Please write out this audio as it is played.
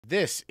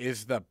This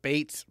is the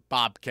Bates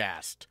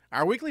Bobcast,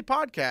 our weekly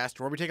podcast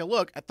where we take a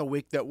look at the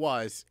week that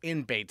was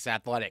in Bates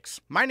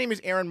athletics. My name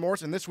is Aaron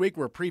Morse, and this week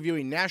we're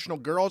previewing National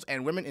Girls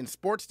and Women in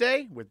Sports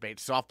Day with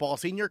Bates softball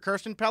senior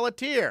Kirsten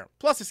Pelletier.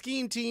 Plus, the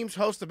skiing teams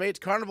host the Bates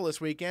Carnival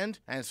this weekend,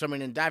 and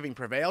swimming and diving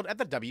prevailed at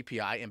the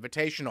WPI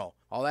Invitational.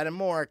 All that and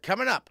more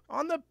coming up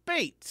on the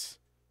Bates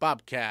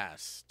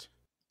Bobcast.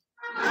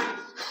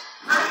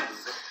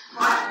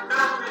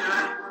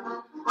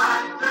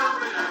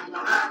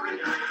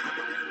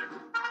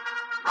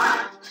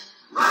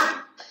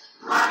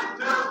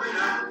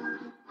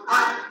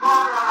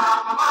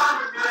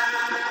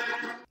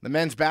 The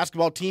men's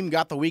basketball team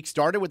got the week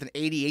started with an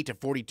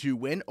 88-42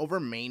 win over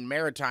Maine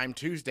Maritime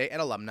Tuesday at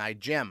Alumni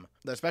Gym.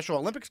 The Special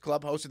Olympics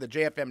Club hosted the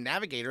JFM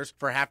Navigators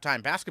for a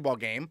halftime basketball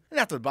game, and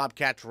after the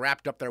Bobcats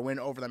wrapped up their win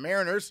over the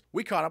Mariners,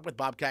 we caught up with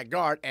Bobcat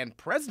guard and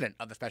president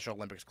of the Special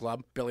Olympics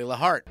Club, Billy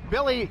Lahart.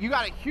 Billy, you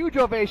got a huge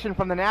ovation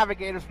from the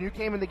Navigators when you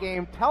came in the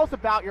game. Tell us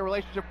about your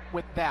relationship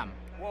with them.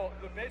 Well,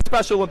 the Bates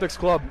Special Olympics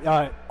Club,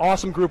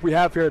 awesome group we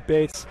have here at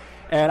Bates,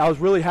 and I was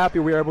really happy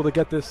we were able to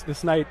get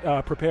this night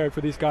prepared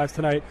for these guys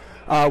tonight.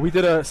 We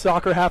did a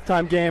soccer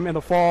halftime game in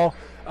the fall.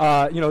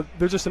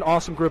 They're just an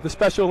awesome group. The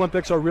Special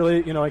Olympics are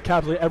really,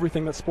 encapsulate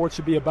everything that sports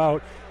should be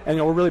about,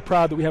 and we're really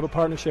proud that we have a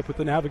partnership with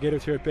the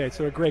Navigators here at Bates.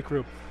 They're a great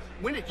group.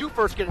 When did you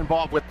first get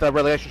involved with the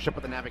relationship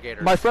with the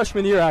Navigators? My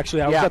freshman year,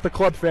 actually. I was at the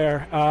club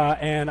fair,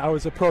 and I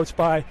was approached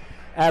by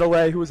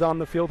Adelaide, who was on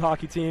the field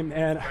hockey team,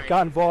 and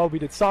got involved. We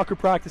did soccer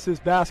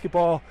practices,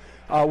 basketball.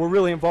 We're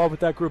really involved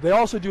with that group. They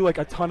also do a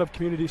ton of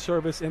community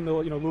service in the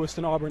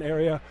Lewiston, Auburn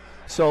area.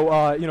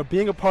 So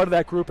being a part of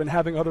that group and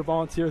having other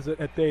volunteers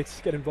at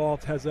Bates get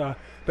involved has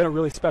been a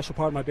really special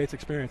part of my Bates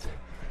experience.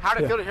 How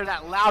did it feel to hear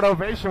that loud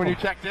ovation when you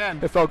checked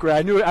in? It felt great.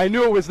 I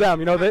knew it was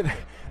them.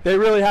 They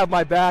really have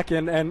my back,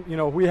 and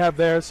we have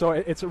theirs. So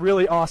it's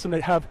really awesome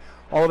to have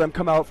all of them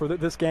come out for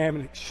this game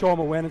and show them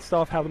a win and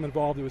stuff, have them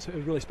involved. It was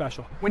really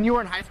special. When you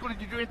were in high school, did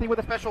you do anything with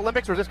the Special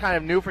Olympics, or was this kind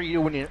of new for you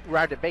when you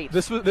arrived at Bates?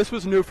 This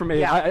was new for me.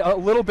 Yeah. A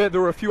little bit.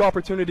 There were a few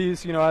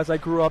opportunities, as I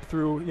grew up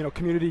through,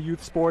 community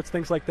youth sports,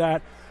 things like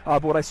that.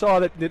 But when I saw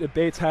that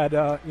Bates had,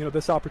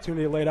 this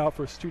opportunity laid out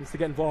for students to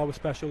get involved with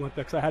Special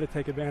Olympics, I had to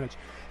take advantage.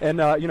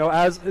 And,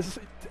 as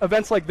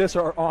events like this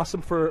are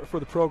awesome for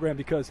the program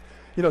because,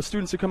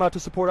 students who come out to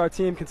support our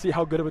team can see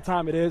how good of a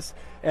time it is.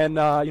 And,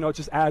 it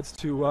just adds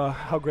to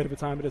how great of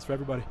a time it is for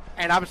everybody.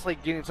 And obviously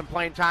getting some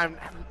playing time.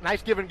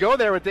 Nice give and go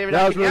there with David.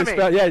 That was really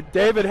special. Yeah,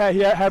 David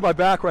had my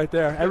back right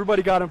there.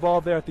 Everybody got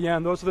involved there at the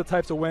end. Those are the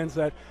types of wins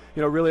that,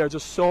 really are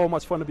just so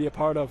much fun to be a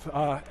part of.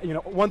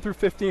 1 through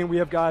 15, we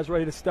have guys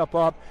ready to step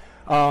up.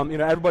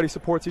 Everybody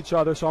supports each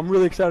other, so I'm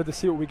really excited to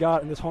see what we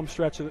got in this home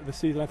stretch of the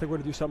season. I think we're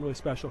going to do something really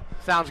special.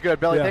 Sounds good,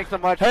 Billy. Yeah. Thanks so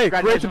much. Hey,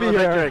 great to be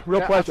here.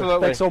 Real pleasure.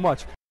 Absolutely. Thanks so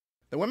much.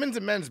 The women's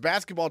and men's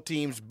basketball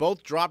teams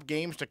both dropped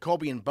games to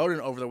Colby and Bowdoin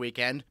over the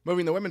weekend,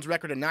 moving the women's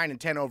record to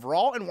 9-10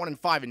 overall and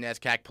 1-5 in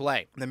NESCAC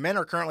play. The men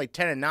are currently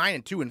 10-9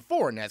 and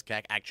 2-4 in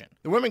NESCAC action.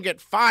 The women get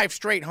 5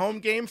 straight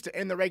home games to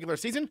end the regular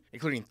season,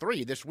 including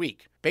 3 this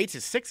week. Bates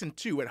is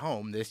 6-2 at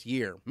home this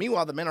year.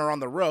 Meanwhile, the men are on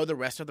the road the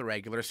rest of the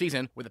regular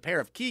season, with a pair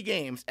of key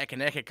games at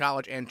Connecticut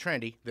College and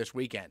Trinity this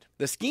weekend.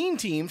 The skiing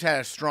teams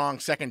had a strong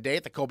second day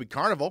at the Colby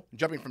Carnival,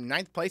 jumping from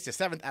 9th place to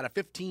 7th out of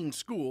 15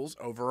 schools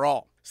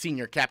overall.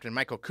 Senior captain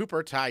Michael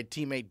Cooper tied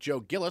teammate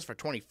Joe Gillis for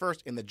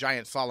 21st in the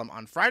giant slalom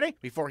on Friday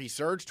before he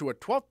surged to a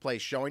 12th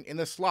place showing in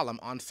the slalom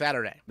on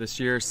Saturday. This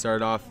year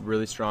started off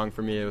really strong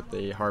for me with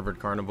the Harvard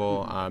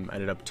Carnival. I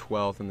ended up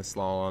 12th in the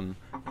slalom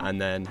and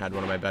then had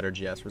one of my better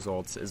GS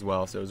results as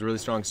well. So it was a really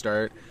strong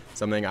start,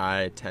 something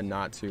I tend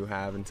not to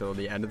have until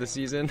the end of the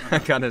season.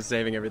 I'm kind of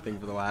saving everything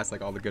for the last,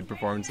 all the good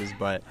performances.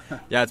 But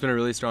yeah, it's been a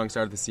really strong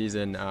start of the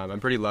season. I'm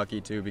pretty lucky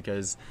too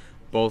because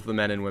both the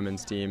men and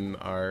women's team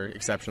are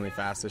exceptionally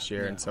fast this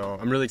year, and so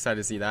I'm really excited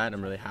to see that, and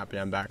I'm really happy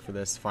I'm back for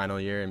this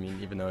final year. I mean,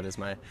 even though it is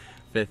my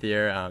 5th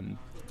year.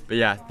 But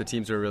yeah, the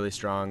teams are really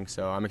strong,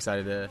 so I'm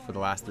excited for the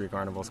last 3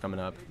 carnivals coming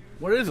up.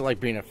 What is it like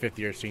being a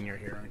 5th-year senior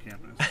here on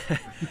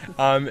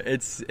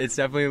campus? It's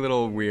definitely a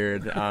little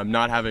weird.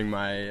 Not having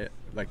my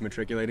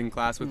matriculating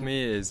class with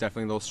me is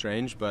definitely a little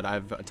strange, but I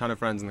have a ton of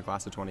friends in the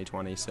class of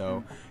 2020,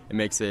 so it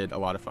makes it a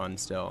lot of fun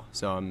still.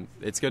 So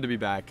it's good to be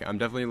back. I'm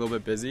definitely a little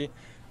bit busy.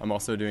 I'm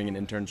also doing an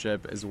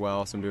internship as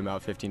well, so I'm doing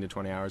about 15 to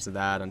 20 hours of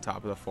that on top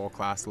of the full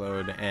class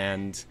load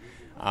and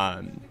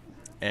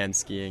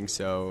skiing.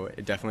 So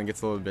it definitely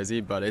gets a little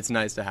busy, but it's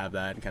nice to have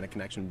that kind of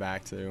connection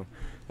back to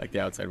the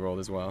outside world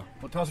as well.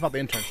 Well, tell us about the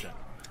internship.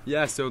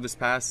 Yeah, so this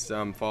past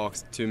fall,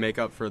 to make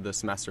up for the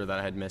semester that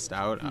I had missed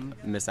out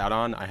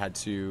on, I had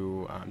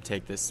to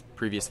take this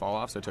previous fall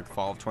off. So I took the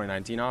fall of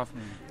 2019 off,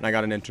 and I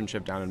got an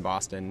internship down in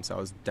Boston. So I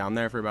was down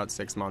there for about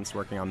 6 months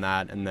working on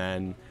that, and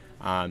then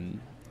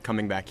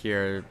coming back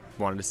here,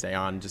 wanted to stay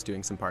on, just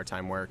doing some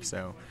part-time work.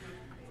 So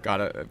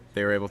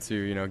they were able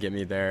to get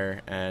me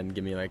there and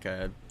give me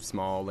a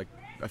small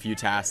a few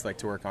tasks like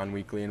to work on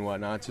weekly and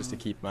whatnot, just to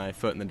keep my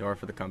foot in the door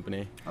for the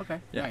company. Okay,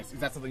 nice. Is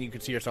that something you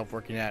could see yourself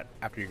working at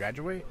after you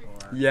graduate?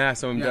 Or? Yeah,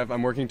 so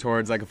I'm working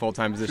towards like a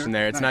full-time position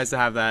there. It's nice to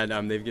have that.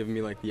 They've given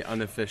me like the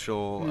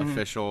unofficial,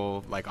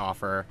 official like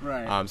offer.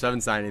 Right. So I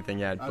haven't signed anything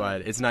yet,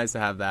 but it's nice to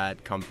have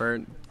that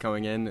comfort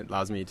going in. It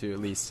allows me to at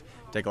least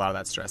take a lot of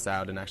that stress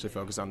out and actually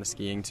focus on the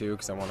skiing too,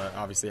 because I want to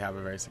obviously have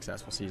a very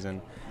successful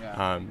season.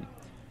 Yeah.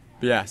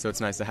 But yeah, so it's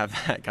nice to have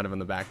that kind of on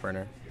the back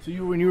burner. So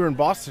when you were in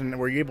Boston,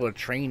 were you able to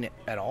train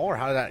at all, or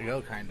how did that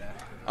go, kind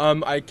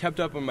of? I kept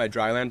up on my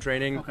dryland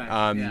training.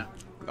 Okay.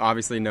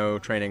 Obviously, no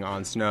training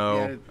on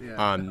snow.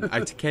 Yeah.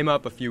 I came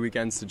up a few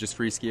weekends to just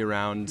free ski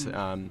around,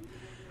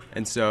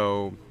 and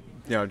so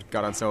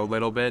got on snow a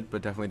little bit,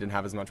 but definitely didn't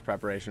have as much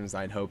preparation as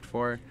I'd hoped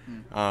for.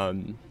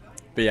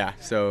 But yeah,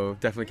 so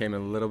definitely came a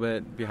little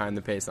bit behind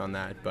the pace on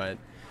that, but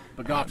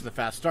got off to the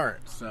fast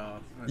start. So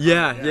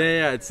yeah.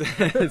 It's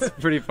it's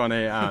pretty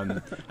funny.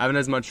 Having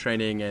as much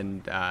training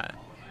and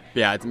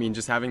I mean,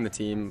 just having the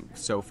team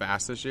so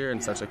fast this year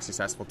and such a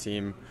successful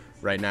team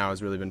right now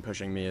has really been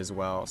pushing me as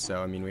well.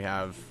 So I mean, we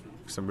have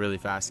some really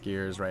fast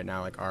skiers right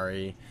now, like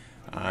Ari,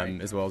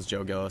 as well as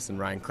Joe Gillis and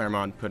Ryan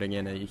Claremont, putting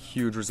in a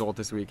huge result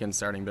this weekend,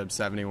 starting bib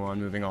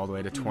 71, moving all the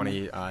way to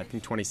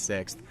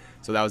 26th.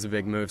 So that was a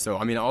big move. So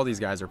I mean, all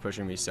these guys are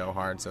pushing me so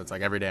hard. So it's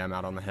like every day I'm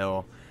out on the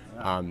hill.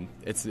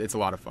 It's a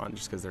lot of fun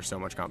just because there's so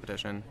much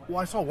competition. Well,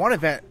 I saw one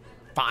event,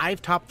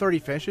 5 top 30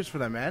 finishes for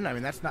the men. I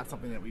mean, that's not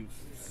something that we've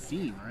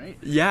seen, right?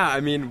 Yeah, I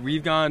mean,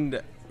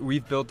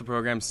 we've built the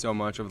program so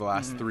much over the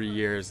last 3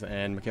 years,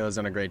 and Michaela's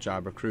done a great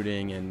job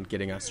recruiting and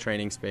getting us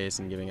training space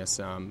and giving us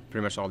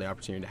pretty much all the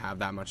opportunity to have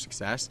that much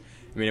success.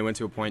 I mean, it went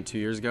to a point 2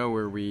 years ago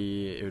where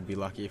it would be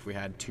lucky if we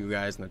had 2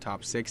 guys in the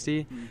top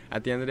 60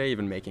 at the end of the day,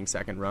 even making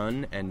second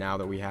run. And now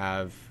that we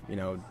have,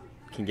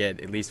 can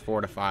get at least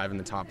 4 to 5 in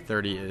the top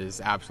 30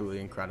 is absolutely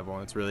incredible,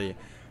 and it's really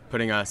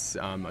putting us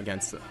up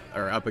against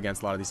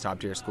a lot of these top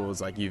tier schools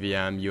like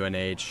UVM,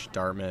 UNH,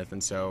 Dartmouth,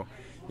 and so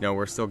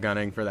we're still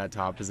gunning for that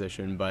top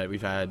position. But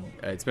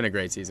it's been a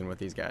great season with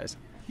these guys.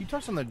 You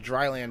touched on the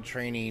dryland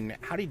training.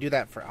 How do you do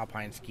that for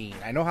Alpine skiing?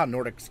 I know how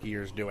Nordic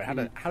skiers do it. How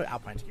do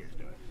Alpine skiers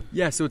do it?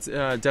 Yeah, so it's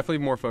definitely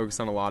more focused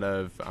on a lot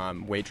of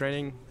weight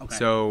training. Okay.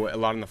 So a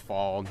lot in the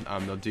fall,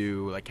 they'll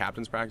do like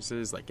captain's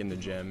practices, like in the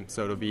gym.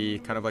 So it'll be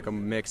kind of like a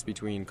mix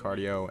between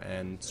cardio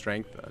and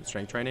strength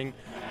training.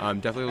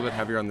 Definitely a little bit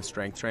heavier on the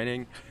strength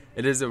training.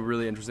 It is a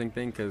really interesting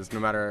thing because no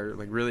matter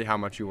like really how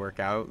much you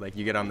work out, like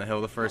you get on the hill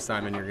the first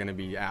time and you're going to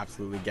be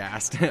absolutely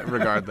gassed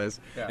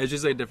regardless. Yeah. It's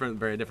just a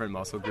very different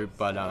muscle group,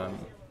 but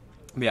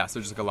yeah, so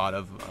just like a lot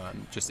of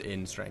just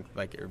in strength,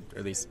 like or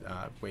at least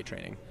weight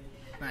training.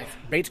 Nice.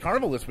 Bates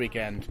Carnival this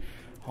weekend.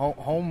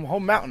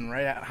 Home mountain,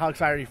 right? How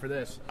excited are you for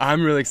this?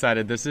 I'm really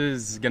excited. This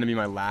is going to be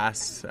my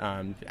last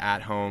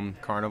at-home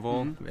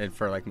carnival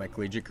for like my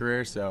collegiate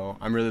career, so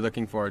I'm really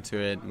looking forward to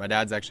it. My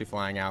dad's actually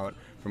flying out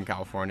from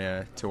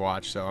California to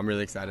watch, so I'm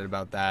really excited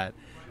about that.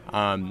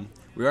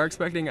 We are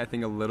expecting, I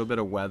think, a little bit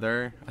of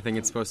weather. I think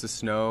it's supposed to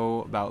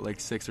snow about like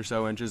 6 or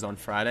so inches on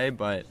Friday,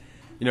 but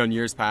in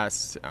years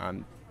past,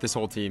 this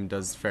whole team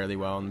does fairly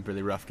well in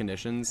really rough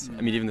conditions.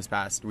 I mean, even this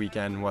past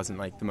weekend wasn't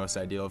like the most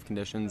ideal of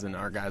conditions, and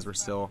our guys were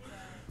still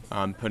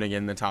putting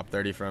in the top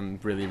 30 from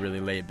really, really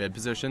late bid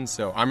positions.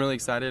 So I'm really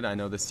excited. I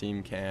know this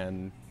team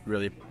can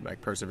really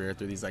like persevere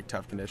through these like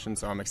tough conditions.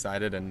 So I'm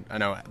excited, and I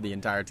know the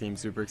entire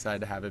team's super excited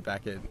to have it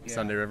back at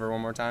Sunday River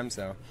one more time.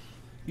 So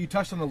you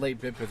touched on the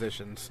late bid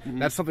positions.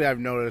 That's something I've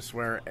noticed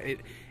where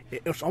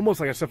it's almost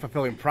like a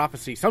self-fulfilling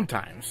prophecy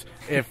sometimes.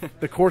 If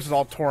the course is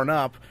all torn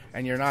up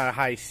and you're not a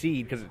high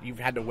seed because you've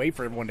had to wait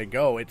for everyone to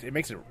go, it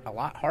makes it a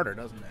lot harder,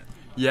 doesn't it?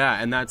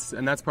 Yeah, and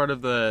that's part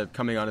of the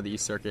coming onto the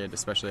East Circuit,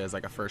 especially as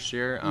like a first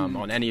year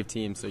on any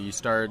team. So you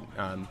start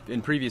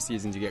in previous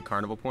seasons, you get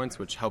carnival points,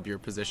 which help your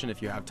position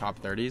if you have top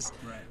 30s.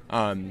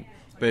 Right.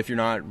 But if you're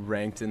not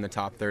ranked in the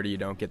top 30, you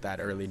don't get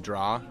that early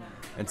draw.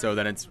 And so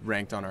then it's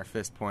ranked on our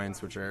FIST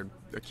points, which are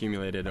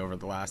accumulated over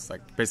the last,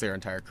 like, basically our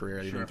entire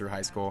career, even through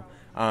high school.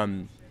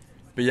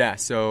 But yeah,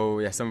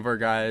 so some of our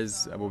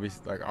guys will be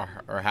like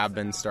or have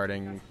been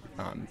starting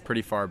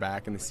pretty far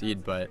back in the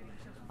seed, but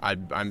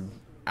I'm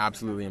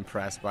absolutely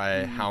impressed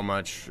by how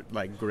much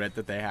like grit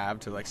that they have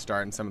to like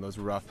start in some of those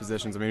rough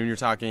positions. I mean, when you're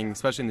talking,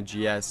 especially in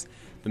the GS,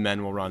 the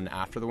men will run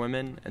after the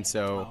women, and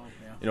so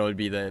it would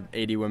be the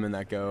 80 women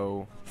that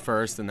go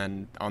first, and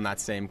then on that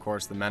same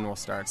course, the men will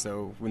start.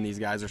 So when these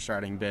guys are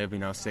starting bib,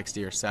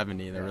 60 or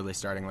 70, they're really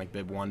starting like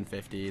bib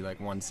 150, like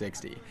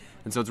 160.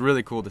 And so it's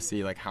really cool to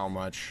see like how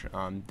much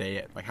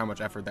how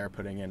much effort they're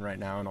putting in right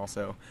now, and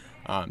also,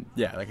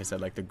 like I said,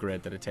 like the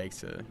grit that it takes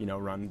to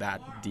run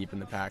that deep in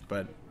the pack.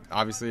 But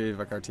obviously,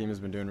 like our team has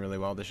been doing really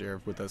well this year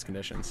with those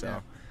conditions.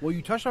 So, well,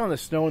 you touched on the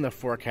snow in the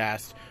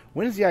forecast.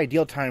 When is the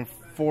ideal time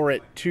for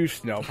it to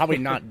snow? Probably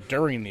not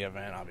during the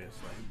event,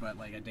 obviously, but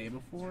like a day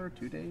before,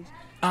 2 days.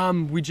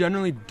 We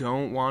generally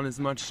don't want as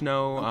much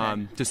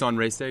snow just on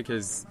race day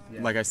because,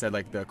 like I said,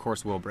 like the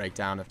course will break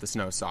down if the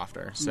snow is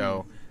softer.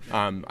 So,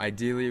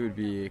 ideally, it would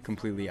be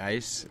completely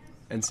ice.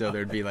 and so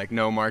there'd be like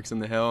no marks on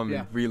the hill. I mean,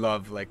 Yeah. we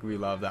love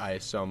the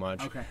ice so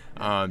much. Okay.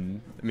 I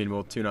mean,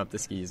 we'll tune up the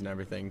skis and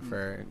everything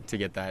to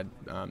get that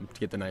to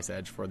get the nice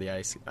edge for the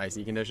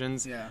icy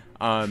conditions. Yeah.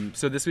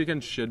 So this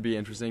weekend should be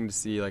interesting to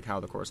see like how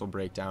the course will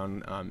break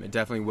down. It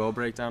definitely will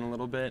break down a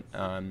little bit,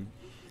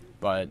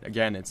 but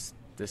again, it's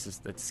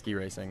ski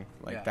racing.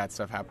 Like Yeah. that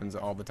stuff happens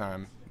all the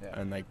time, Yeah.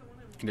 and like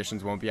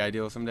conditions won't be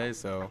ideal some days.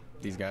 So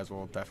these guys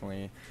will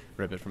definitely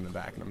rip it from the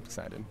back, and I'm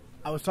excited.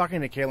 I was talking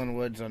to Kaelyn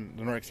Woods on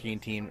the Nordic skiing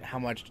team. How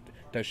much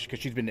does she, because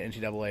she's been to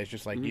NCAAs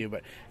just like you,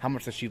 but how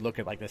much does she look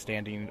at like the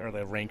standing or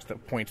the ranks, the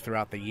points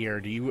throughout the year?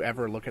 Do you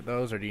ever look at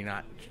those, or do you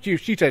not? She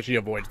says she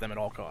avoids them at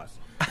all costs.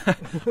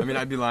 I mean,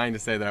 I'd be lying to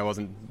say that I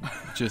wasn't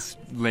just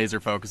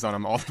laser focused on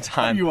them all the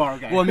time. You are,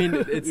 okay. Well, I mean,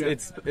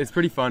 it's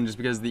pretty fun just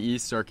because the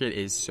East Circuit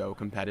is so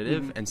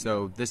competitive, and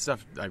so this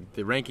stuff,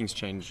 the rankings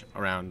change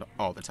around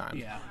all the time.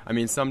 Yeah. I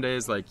mean, some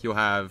days like you'll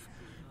have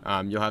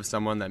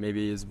someone that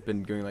maybe has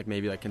been doing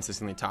like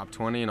consistently top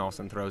 20, and all of a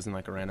sudden throws in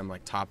like a random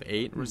like top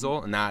 8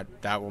 result, and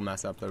that will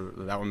mess up the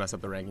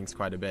rankings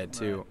quite a bit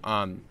too.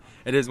 Right.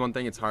 It is one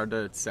thing. It's hard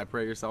to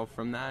separate yourself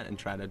from that and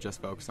try to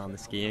just focus on the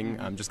skiing,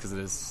 just because it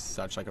is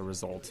such like a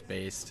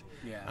results-based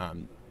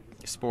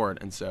sport,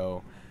 and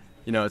so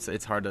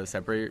it's hard to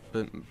separate,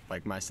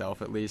 like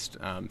myself at least,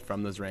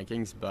 from those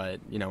rankings.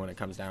 But when it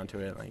comes down to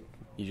it, like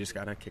you just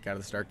gotta kick out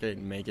of the start gate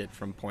and make it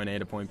from point A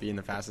to point B in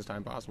the fastest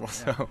time possible.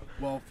 Yeah. So,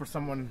 well, for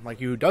someone like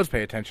you who does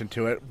pay attention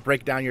to it,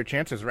 break down your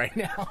chances right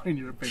now, in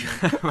your opinion.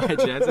 my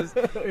chances.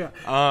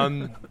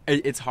 Yeah.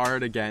 It's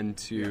hard again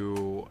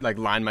to like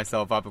line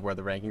myself up with where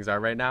the rankings are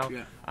right now.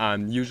 Yeah.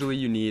 Usually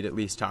you need at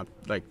least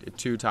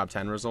two top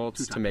 10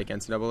 results to make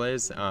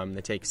NCAAs.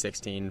 They take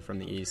 16 from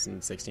the East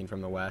and 16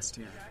 from the West.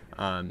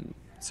 Yeah.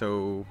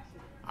 So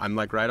I'm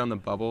like right on the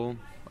bubble,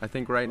 I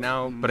think, right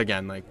now. But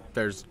again, like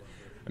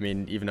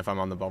even if I'm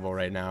on the bubble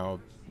right now,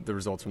 the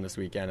results from this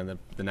weekend and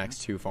the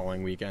next 2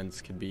 following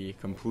weekends could be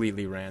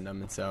completely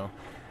random. And so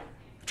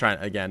try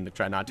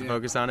not to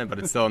focus on it, but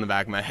it's still in the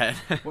back of my head.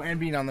 Well, and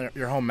being on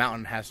your home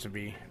mountain has to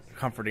be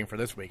comforting for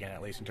this weekend,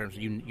 at least in terms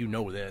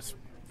of this,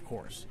 of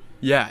course.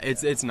 Yeah,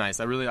 it's nice.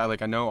 I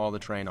know all the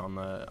terrain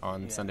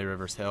on Sunday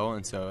Rivers Hill,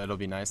 and so it'll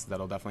be nice.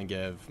 That'll definitely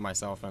give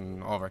myself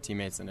and all of our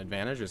teammates an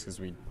advantage, just because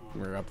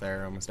we're up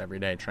there almost every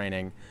day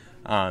training.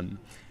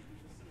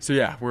 So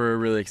yeah, we're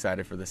really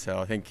excited for this hill.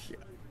 I think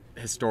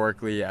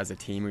historically as a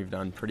team we've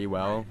done pretty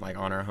well, like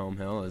on our home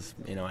hill, as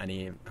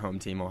any home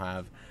team will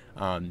have.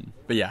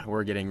 But yeah,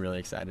 we're getting really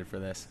excited for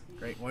this.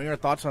 Great. What are your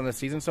thoughts on the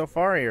season so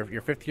far? Your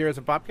 5th year as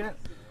a Bobcat?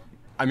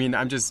 I mean,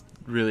 I'm just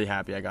really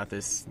happy I got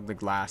this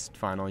last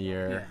final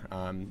year.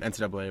 Yeah.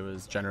 NCAA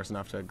was generous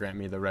enough to grant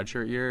me the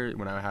redshirt year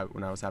when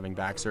I was having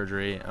back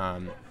surgery,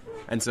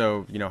 and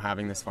so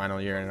having this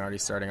final year and already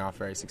starting off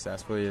very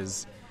successfully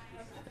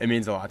it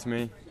means a lot to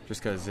me.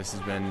 Just because this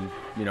has been,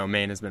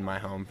 Maine has been my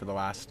home for the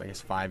last,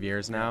 5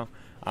 years now.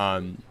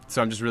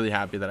 So I'm just really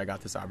happy that I got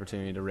this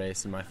opportunity to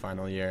race in my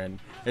final year. And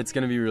it's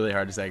going to be really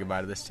hard to say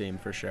goodbye to this team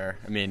for sure.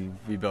 I mean,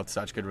 we built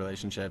such good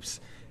relationships,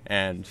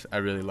 and I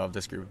really love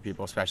this group of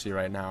people, especially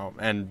right now.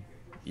 And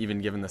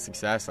even given the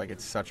success,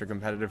 it's such a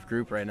competitive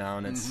group right now,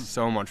 and it's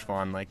so much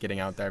fun, getting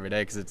out there every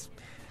day, because it's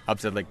up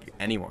to,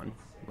 anyone.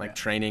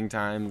 Training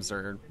times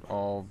are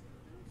all...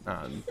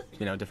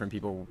 different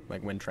people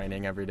win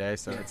training every day,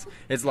 so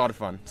it's a lot of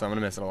fun. So I'm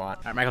gonna miss it a lot.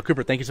 All right, Michael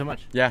Cooper, thank you so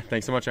much. Yeah,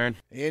 thanks so much, Aaron.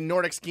 In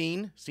Nordic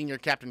skiing, senior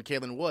captain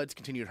Kaelyn Woods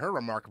continued her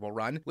remarkable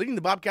run, leading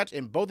the Bobcats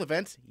in both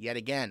events yet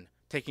again,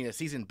 taking a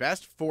season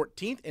best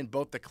 14th in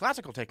both the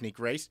classical technique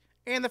race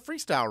and the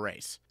freestyle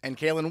race. And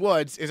Kaelyn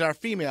Woods is our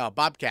female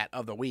Bobcat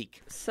of the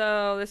week.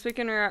 So this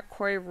weekend we're at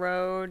Quarry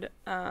Road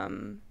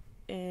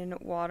in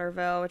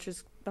Waterville, which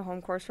is the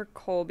home course for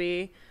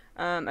Colby.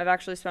 I've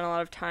actually spent a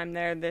lot of time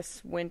there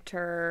this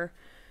winter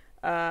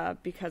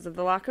because of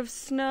the lack of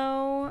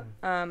snow.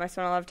 I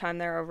spent a lot of time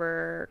there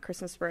over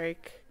Christmas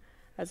break,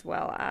 as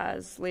well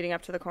as leading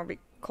up to the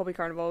Colby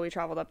Carnival. We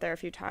traveled up there a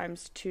few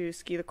times to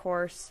ski the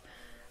course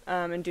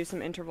and do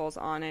some intervals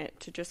on it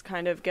to just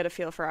kind of get a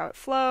feel for how it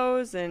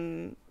flows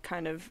and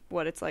kind of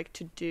what it's like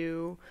to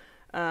do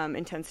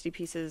intensity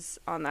pieces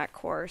on that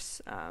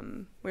course.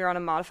 We were on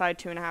a modified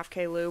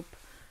 2.5K loop.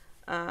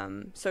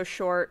 So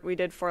short. We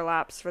did 4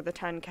 laps for the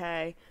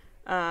 10K,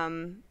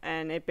 and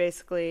it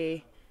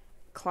basically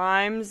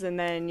climbs, and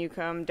then you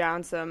come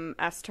down some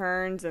S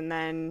turns, and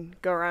then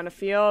go around a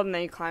field, and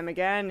then you climb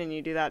again, and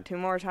you do that 2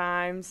 more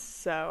times.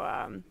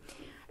 So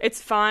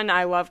it's fun.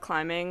 I love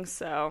climbing,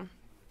 so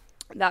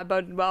that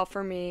boded well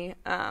for me.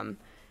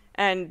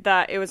 And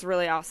that it was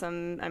really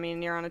awesome. I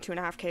mean, you're on a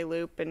 2.5K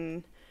loop,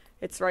 and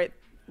it's right.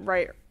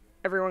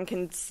 Everyone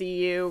can see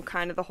you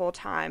kind of the whole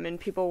time, and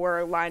people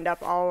were lined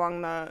up all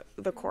along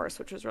the course,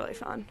 which was really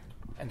fun.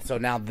 And so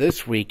now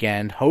this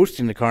weekend,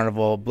 hosting the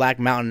carnival, Black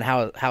Mountain,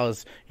 how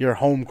is your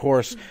home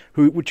course,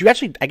 which you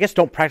actually, I guess,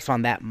 don't practice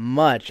on that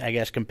much, I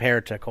guess,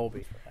 compared to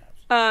Colby?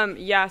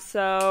 Yeah,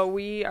 so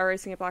we are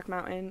racing at Black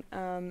Mountain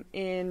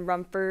in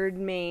Rumford,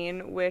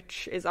 Maine,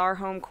 which is our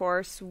home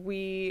course.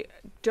 We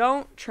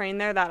don't train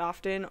there that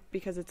often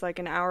because it's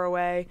an hour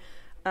away.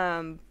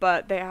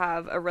 but they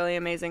have a really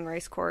amazing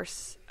race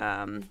course,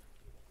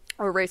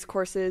 or race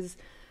courses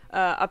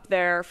up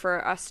there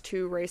for us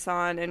to race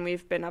on, and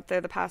we've been up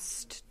there the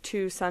past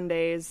 2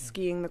 Sundays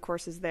skiing the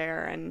courses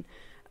there, and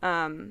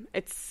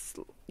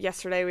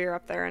yesterday we were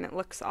up there and it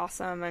looks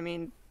awesome. I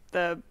mean,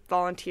 the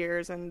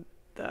volunteers and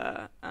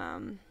the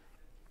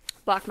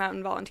Black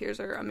Mountain volunteers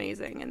are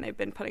amazing, and they've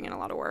been putting in a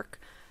lot of work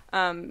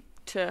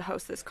to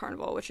host this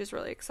carnival, which is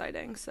really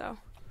exciting. So,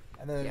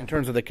 and then in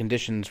terms of the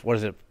conditions, how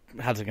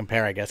does it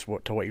compare, I guess,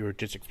 to what you were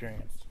just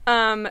experienced?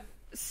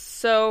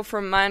 So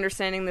from my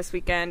understanding this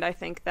weekend, I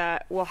think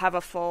that we'll have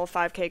a full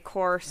 5K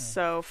course.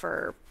 So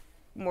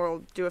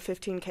we'll do a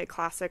 15K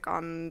classic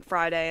on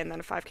Friday and then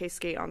a 5K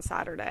skate on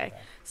Saturday.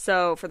 Okay.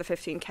 So for the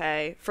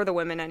 15K, for the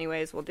women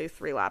anyways, we'll do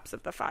 3 laps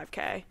of the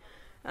 5K.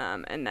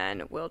 And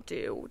then we'll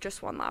do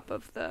just 1 lap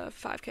of the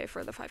 5K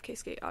for the 5K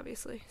skate,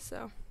 obviously.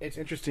 So it's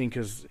interesting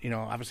because,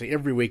 obviously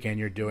every weekend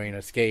you're doing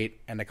a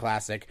skate and a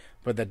classic,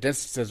 but the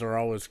distances are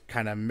always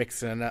kind of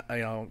mixing,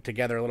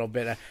 together a little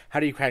bit. How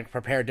do you kind of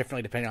prepare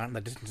differently depending on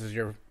the distances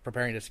you're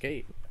preparing to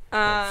skate?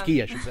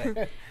 Ski, I should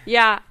say.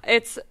 Yeah,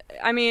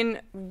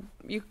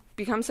 you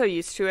become so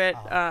used to it,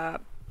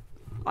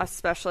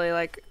 especially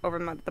like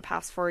over the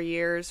past 4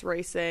 years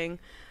racing.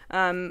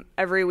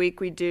 Every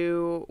week we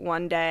do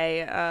 1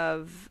 day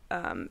of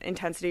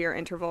intensity or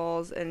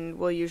intervals, and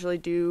we'll usually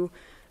do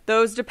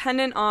those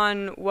dependent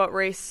on what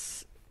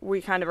race we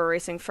kind of are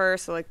racing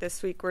first. So like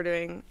this week we're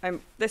doing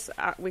this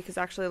week is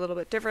actually a little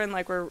bit different.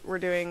 Like we're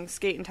doing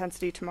skate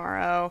intensity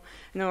tomorrow,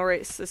 and then we'll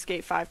race the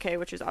skate 5K,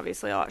 which is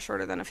obviously a lot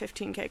shorter than a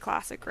 15K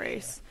classic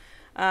race.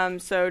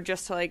 So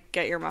just to like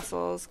get your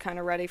muscles kind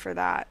of ready for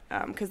that,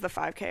 because the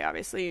 5K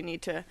obviously you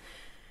need to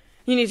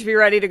be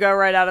ready to go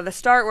right out of the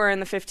start, where in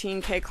the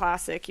 15K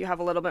classic you have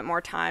a little bit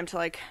more time to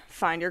like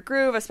find your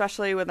groove,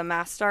 especially with a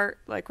mass start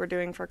like we're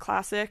doing for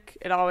classic.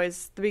 The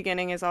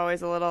beginning is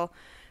always a little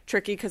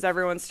tricky because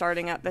everyone's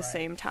starting at the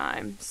same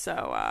time.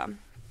 So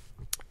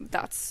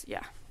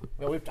yeah.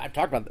 Well, I've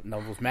talked about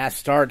those mass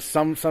starts.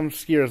 Some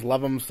skiers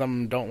love them,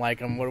 some don't like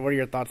them. What are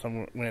your thoughts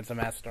on when it's a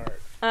mass start?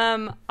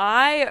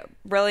 I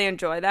really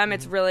enjoy them. Mm-hmm.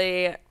 It's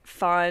really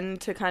fun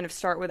to kind of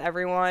start with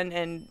everyone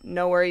and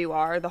know where you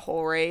are the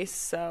whole race.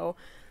 So,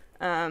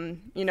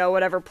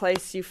 whatever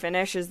place you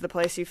finish is the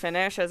place you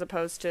finish, as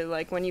opposed to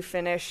like when you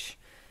finish,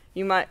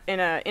 you might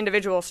in an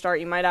individual start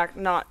you might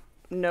not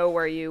know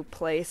where you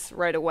place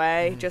right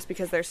away, just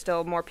because there's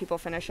still more people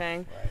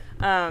finishing.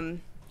 Right.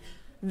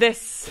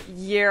 This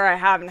year I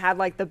haven't had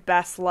like the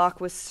best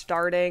luck with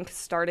starting, 'cause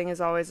starting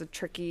is always a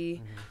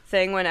tricky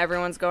thing when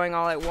everyone's going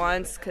all at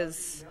once,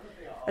 because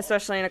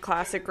especially in a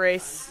classic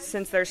race,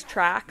 since there's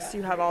tracks,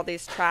 you have all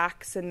these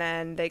tracks, and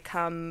then they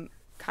come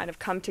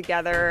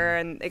together,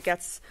 and it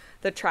gets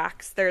the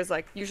tracks. There's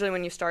like, usually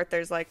when you start,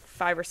 there's like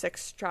 5 or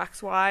 6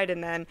 tracks wide,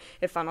 and then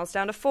it funnels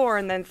down to 4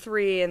 and then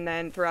 3, and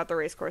then throughout the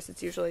race course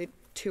it's usually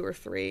 2 or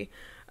 3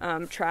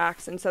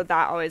 tracks, and so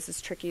that always is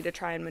tricky to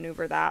try and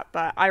maneuver that.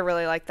 But I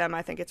really like them.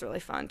 I think it's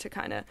really fun to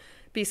kind of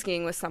be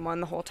skiing with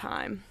someone the whole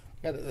time.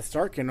 Yeah, the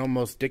start can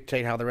almost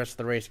dictate how the rest of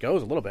the race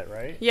goes a little bit,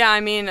 right? Yeah, I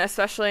mean,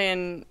 especially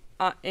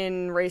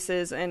in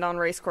races and on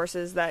race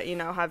courses that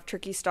have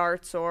tricky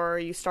starts, or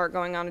you start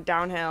going on a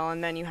downhill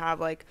and then you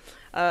have like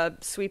a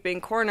sweeping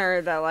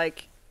corner that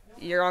like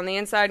you're on the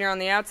inside, you're on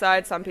the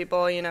outside. Some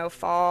people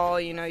fall,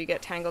 you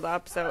get tangled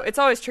up, so it's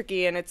always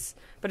tricky,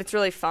 but it's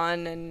really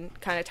fun and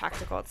kind of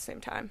tactical at the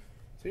same time.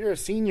 So you're a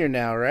senior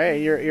now,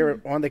 right?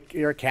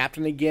 You're a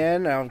captain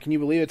again. Can you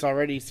believe it's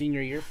already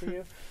senior year for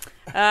you?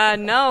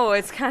 No,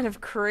 it's kind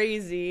of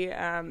crazy.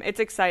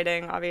 It's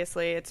exciting,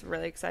 obviously. It's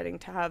really exciting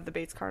to have the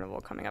Bates Carnival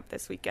coming up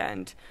this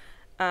weekend.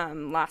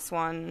 Last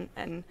one,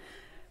 and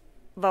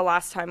the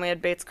last time we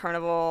had Bates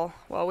Carnival,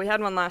 well, we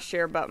had one last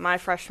year, but my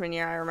freshman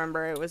year, I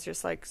remember it was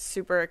just like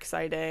super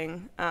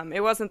exciting.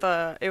 It was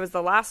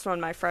the last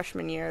one my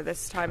freshman year.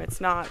 This time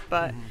it's not,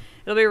 but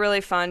it'll be really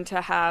fun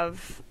to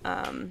have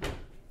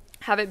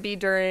it be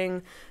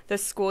during the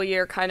school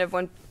year, kind of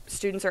when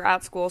students are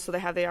at school, so they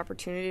have the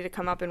opportunity to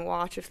come up and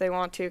watch if they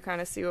want to,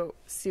 kind of see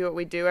what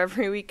we do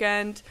every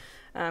weekend,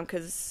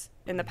 because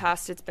in the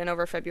past it's been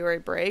over February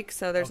break,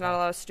 so there's not a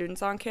lot of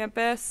students on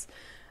campus.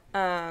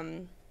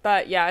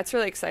 But yeah, it's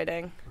really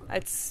exciting.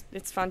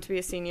 It's fun to be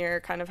a senior,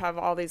 kind of have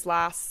all these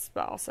lasts,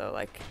 but also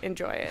like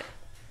enjoy it.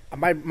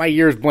 My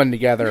years blend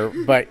together,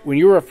 but when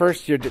you were a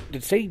first year,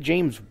 did St.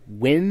 James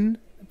win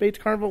Bates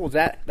Carnival?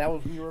 That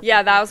was when you were?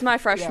 Yeah, that was my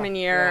freshman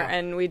year,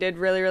 and we did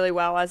really, really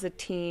well as a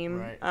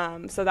team.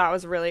 Right. So that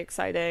was really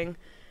exciting.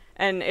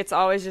 And it's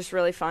always just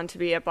really fun to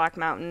be at Black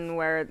Mountain,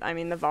 where, I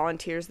mean, the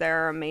volunteers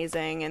there are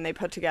amazing, and they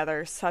put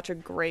together such a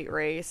great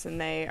race, and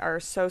they are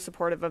so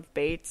supportive of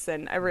Bates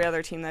and every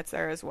other team that's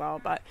there as well.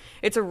 But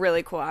it's a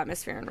really cool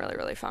atmosphere and really,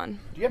 really fun.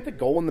 Do you have the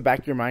goal in the back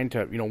of your mind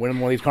to, win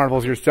one of these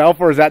carnivals yourself,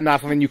 or is that not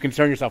something you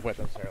concern yourself with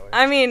necessarily?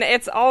 I mean,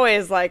 it's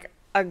always like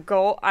a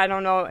goal. I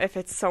don't know if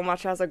it's so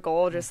much as a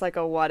goal, just like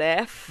a what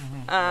if.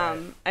 Right.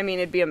 I mean,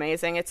 it'd be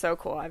amazing. It's so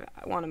cool.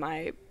 One of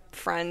my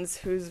friends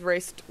who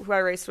I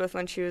raced with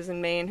when she was in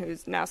Maine,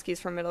 who's now skis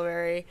from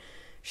Middlebury,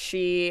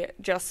 she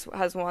just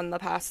has won the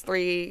past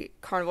 3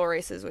 carnival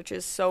races, which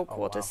is so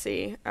cool to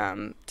see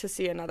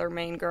another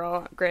Maine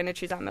girl. Granted,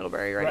 she's at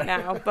Middlebury right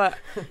now, but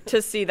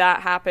to see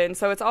that happen.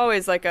 So it's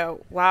always like a,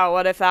 wow,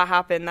 what if that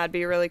happened? That'd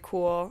be really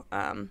cool.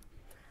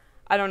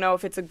 I don't know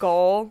if it's a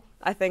goal.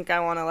 I think I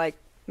want to like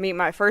meet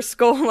my first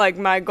goal, like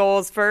my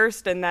goals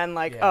first, and then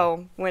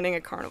winning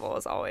a carnival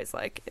is always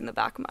like in the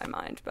back of my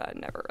mind, but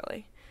never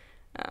really.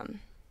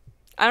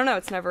 I don't know.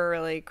 It's never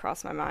really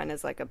crossed my mind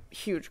as like a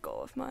huge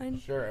goal of mine.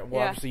 Sure.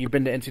 Well, obviously you've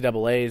been to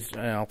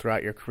NCAAs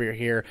throughout your career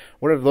here.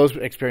 What have those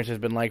experiences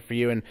been like for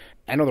you? And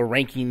I know the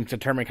rankings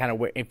determine kind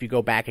of if you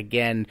go back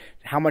again.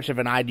 How much of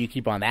an eye do you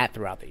keep on that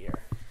throughout the year?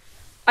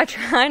 I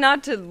try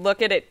not to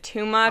look at it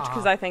too much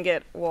because I think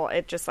it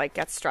just like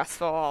gets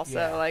stressful.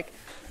 Also, like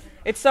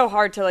it's so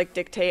hard to like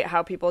dictate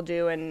how people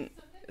do, and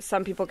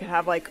some people could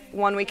have like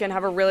one weekend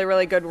have a really,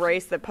 really good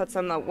race that puts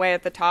them way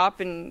at the top,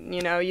 and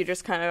you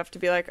just kind of have to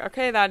be like,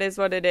 okay, that is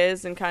what it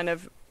is, and kind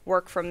of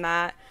work from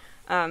that.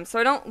 So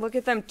I don't look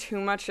at them too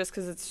much just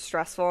because it's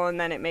stressful, and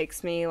then it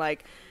makes me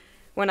like,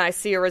 when I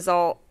see a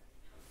result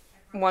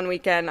one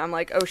weekend, I'm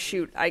like, oh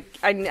shoot, I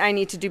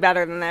need to do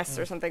better than this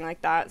or something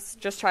like that. So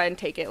just try and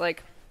take it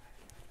like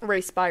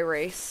race by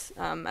race,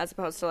 as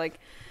opposed to like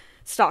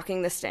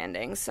stalking the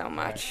standings so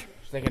much.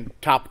 Thinking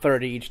top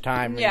 30 each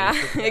time. Yeah,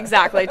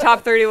 exactly.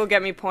 Top 30 will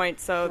get me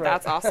points, so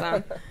that's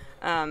awesome.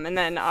 And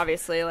then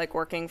obviously like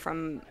working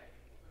from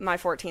my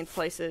 14th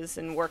places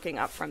and working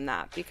up from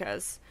that,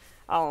 because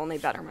I'll only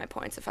better my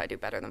points if I do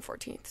better than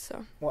 14th.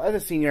 So. Well, as a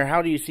senior,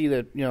 how do you see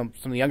some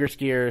of the younger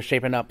skiers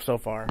shaping up so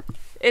far?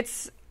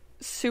 It's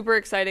super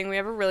exciting. We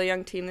have a really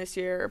young team this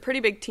year, a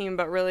pretty big team,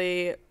 but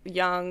really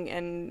young,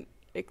 and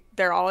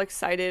they're all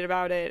excited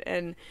about it,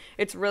 and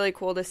it's really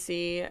cool to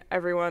see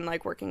everyone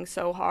like working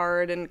so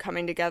hard and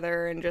coming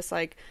together and just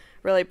like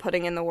really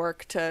putting in the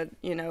work to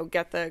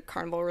get the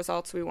carnival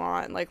results we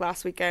want. Like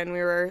last weekend we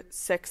were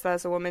 6th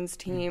as a women's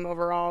team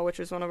overall, which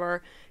was one of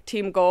our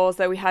team goals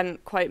that we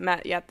hadn't quite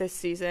met yet this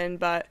season,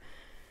 but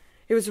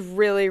it was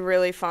really,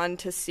 really fun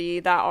to see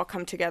that all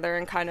come together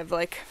and kind of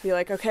like be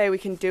like, okay, we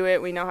can do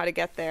it, we know how to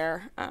get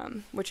there,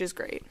 which is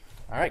great.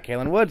 All right,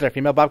 Kaelyn Woods, our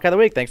female Bobcat of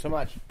the Week. Thanks so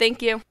much.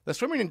 Thank you. The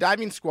swimming and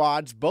diving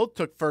squads both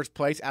took first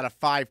place out of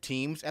 5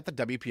 teams at the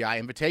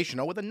WPI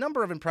Invitational with a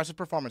number of impressive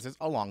performances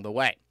along the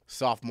way.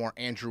 Sophomore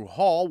Andrew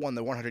Hall won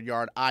the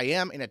 100-yard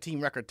IM in a team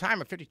record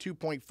time of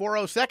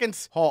 52.40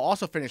 seconds. Hall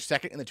also finished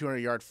second in the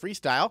 200-yard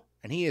freestyle,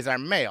 and he is our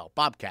male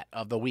Bobcat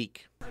of the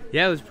Week.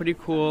 Yeah, it was pretty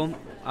cool.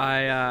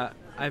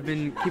 I've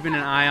been keeping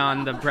an eye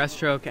on the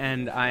breaststroke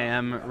and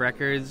IM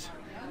records,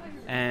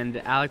 and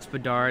Alex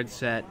Bedard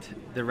set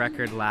the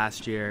record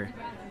last year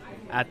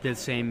at this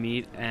same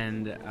meet,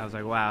 and I was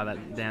like, wow,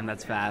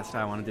 that's fast.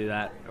 I want to do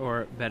that,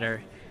 or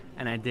better,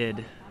 and I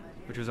did,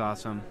 which was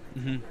awesome.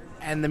 Mm-hmm.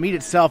 And the meet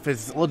itself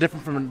is a little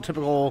different from a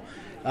typical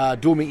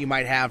dual meet you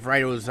might have,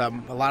 right? It was a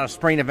lot of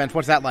sprint events.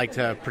 What's that like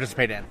to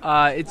participate in?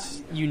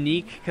 It's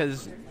unique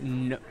because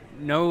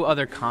no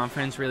other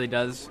conference really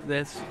does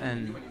this,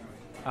 and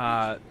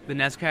the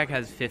NESCAC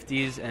has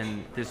 50s,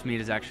 and this meet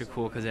is actually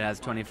cool because it has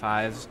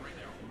 25s.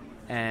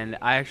 And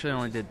I actually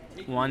only did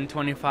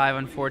 125,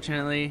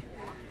 unfortunately,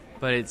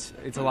 but it's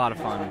a lot of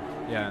fun.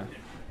 Yeah.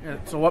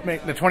 So what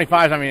makes the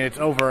 25s? I mean, it's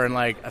over in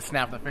like a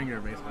snap of the finger,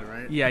 basically,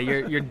 right? Yeah,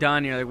 you're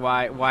done. You're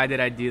like, why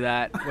did I do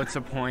that? What's the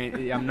point?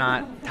 I'm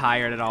not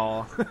tired at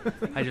all.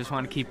 I just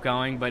want to keep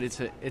going. But it's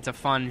a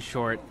fun,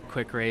 short,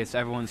 quick race.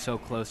 Everyone's so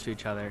close to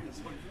each other.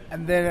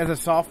 And then as a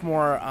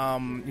sophomore,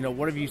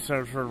 what have you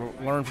sort of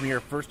learned from your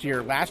first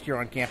year, last year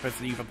on campus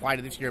that you've applied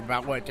to this year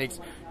about what it takes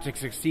to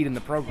succeed in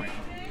the program?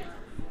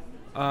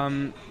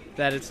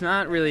 That it's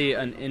not really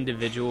an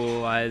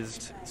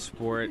individualized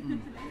sport,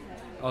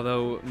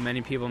 although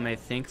many people may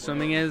think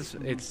swimming is.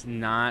 It's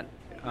not.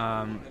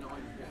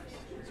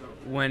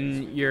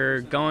 When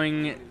you're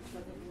going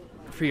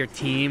for your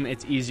team,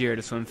 it's easier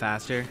to swim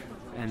faster,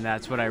 and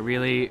that's what I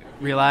really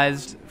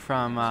realized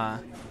from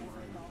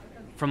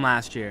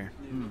last year.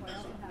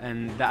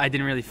 And I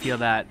didn't really feel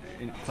that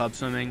in club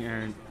swimming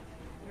or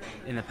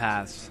in the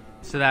past,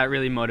 so that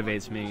really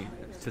motivates me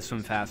to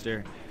swim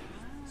faster.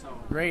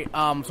 Great.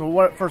 So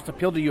what first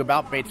appealed to you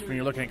about Bates when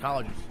you're looking at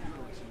colleges?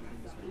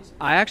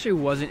 I actually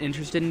wasn't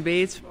interested in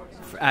Bates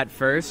at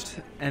first,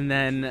 and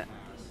then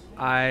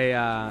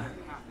my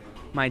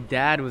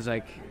dad was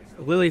like,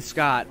 Lily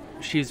Scott,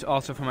 she's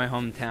also from my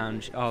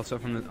hometown, also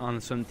on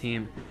the swim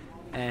team,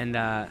 and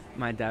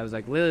my dad was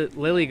like,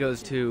 Lily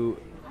goes to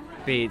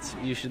Bates,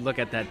 you should look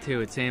at that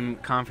too. It's same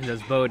conference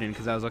as Bowdoin,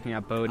 because I was looking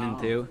at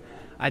Bowdoin too.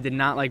 I did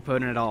not like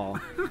Bowdoin at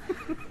all.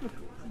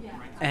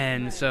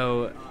 And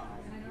so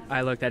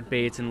I looked at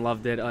Bates and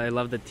loved it. I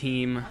love the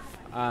team.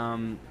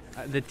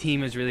 The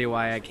team is really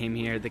why I came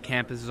here. The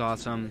campus is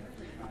awesome,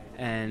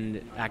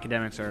 and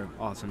academics are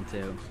awesome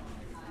too.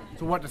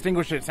 So what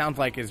distinguished it sounds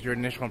like is your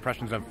initial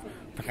impressions of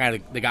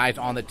the guys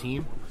on the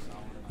team?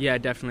 Yeah,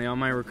 definitely. On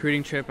my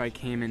recruiting trip, I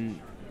came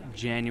in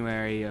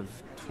January of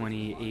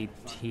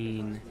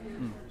 2018,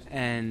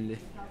 and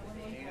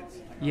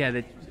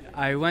yeah,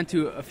 I went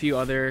to a few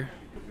other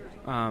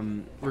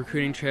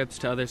recruiting trips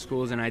to other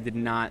schools, and I did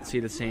not see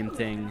the same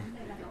thing.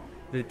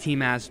 The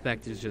team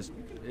aspect is just,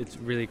 it's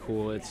really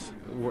cool.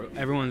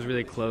 Everyone's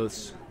really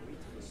close.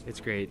 It's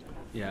great,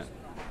 yeah.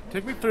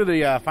 Take me through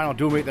the final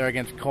dual meet there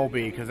against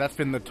Colby, because that's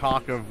been the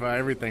talk of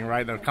everything,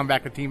 right? The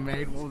comeback the team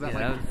made. What was that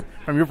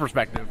like from your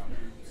perspective?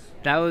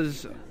 That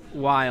was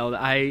wild.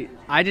 I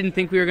didn't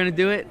think we were going to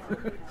do it,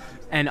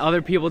 and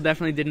other people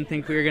definitely didn't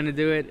think we were going to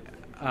do it.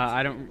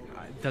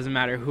 It doesn't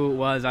matter who it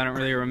was. I don't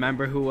really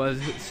remember who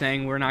was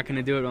saying we're not going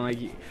to do it. But I'm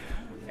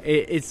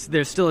like,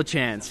 there's still a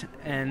chance.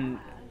 And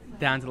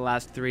down to the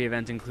last 3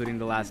 events, including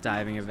the last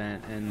diving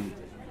event, and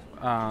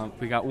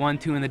we got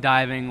 1-2 in the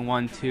diving,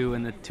 1-2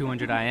 in the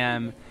 200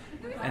 IM,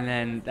 and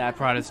then that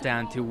brought us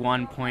down to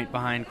 1 point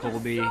behind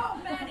Colby,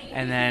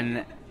 and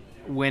then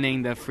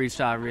winning the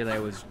freestyle relay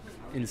was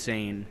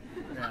insane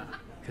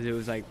because it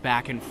was like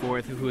back and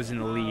forth who was in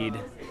the lead.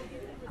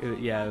 It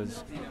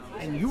was.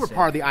 And you were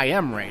part of the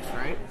IM race,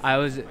 right?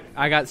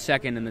 I got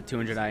second in the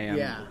 200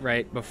 IM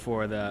right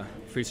before the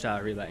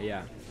freestyle relay.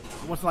 Yeah.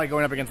 What's it like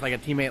going up against like a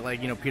teammate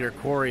like Peter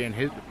Corey and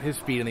his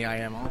speed in the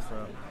IM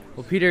also?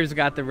 Well, Peter's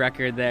got the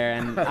record there,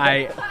 and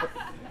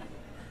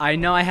I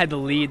know I had to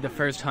lead the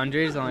first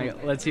 100s. I'm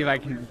like, let's see if I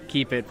can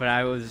keep it. But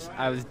I was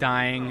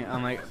dying.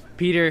 I'm like,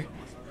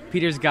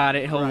 Peter's got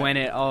it. He'll win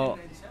it.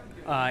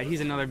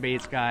 He's another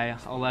Bates guy.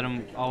 I'll let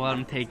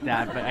him take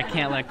that. But I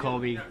can't let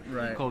Colby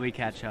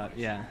catch up.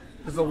 Yeah.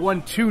 Because the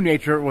 1-2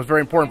 nature was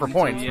very important for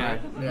points. Yeah.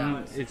 Right?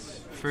 Yeah.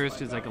 It's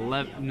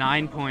like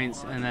 9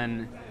 points, and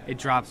then it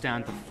drops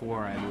down to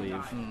 4, I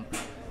believe,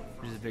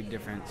 which is a big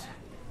difference.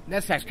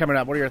 NESCAC's coming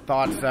up. What are your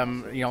thoughts?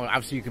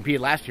 Obviously you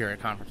competed last year at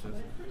conferences.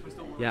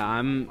 Yeah,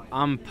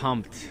 I'm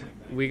pumped.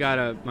 We got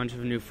a bunch of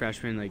new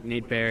freshmen like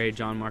Nate Barry,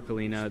 John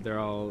Marcolina. They're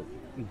all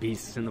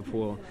beasts in the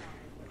pool,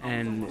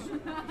 and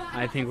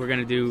I think we're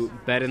gonna do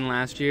better than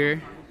last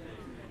year.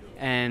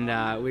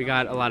 And we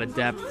got a lot of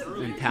depth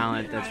and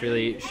talent that's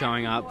really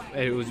showing up.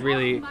 It was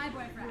really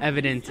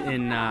evident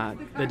in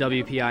the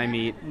WPI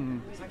meet.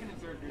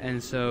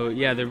 And so,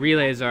 yeah, the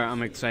relays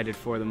I'm excited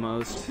for the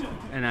most,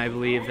 and I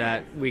believe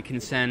that we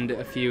can send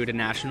a few to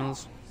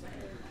nationals.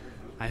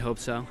 I hope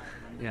so,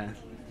 yeah.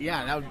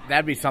 Yeah,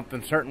 that'd be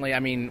something, certainly.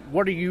 I mean,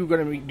 what are you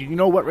going to be, do you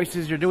know what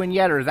races you're doing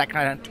yet, or is that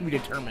kind of to be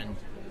determined?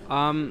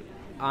 I'm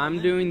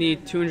doing the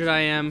 200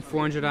 IM,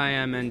 400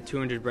 IM, and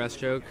 200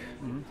 breaststroke,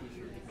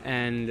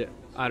 and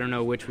I don't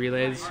know which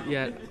relays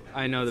yet.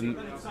 I know the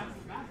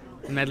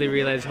medley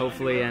relays,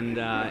 hopefully, and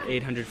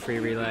 800 free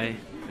relay.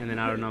 And then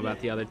I don't know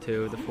about the other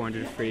 2, the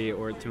 400 free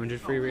or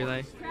 200 free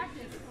relay.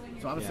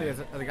 So obviously,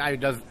 as the guy who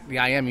does the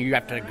IM, you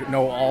have to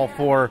know all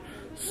 4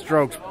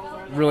 strokes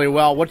really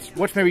well.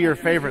 What's maybe your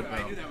favorite,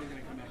 though?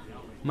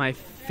 My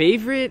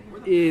favorite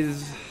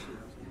is,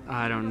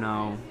 I don't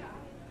know,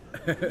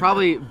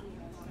 probably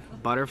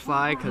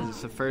butterfly, because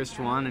it's the first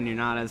one and you're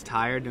not as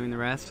tired doing the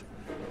rest.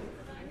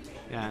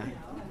 Yeah.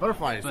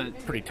 Butterfly is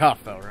pretty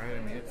tough, though, right?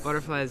 I mean,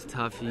 butterfly is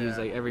tough. You use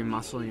like every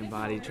muscle in your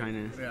body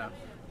trying to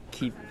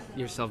keep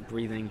yourself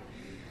breathing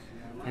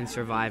and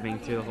surviving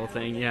through the whole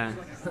thing. Yeah.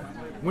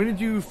 When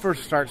did you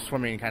first start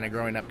swimming, kind of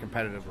growing up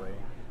competitively?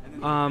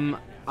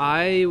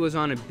 I was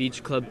on a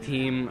beach club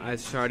team. I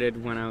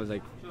started when I was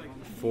like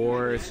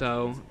 4 or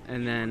so,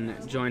 and then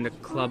joined a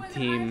club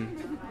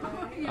team,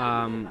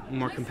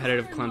 more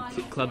competitive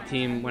club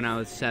team when I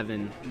was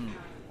 7,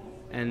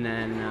 and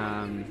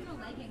then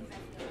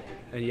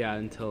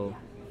until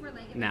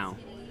now.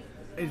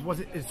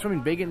 Is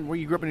swimming big in where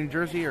you grew up in New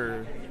Jersey,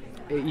 or?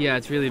 Yeah,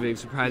 it's really big,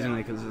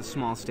 surprisingly, because it's a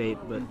small state,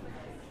 but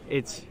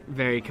it's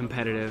very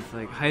competitive.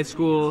 Like high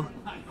school,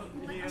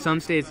 some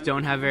states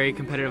don't have very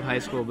competitive high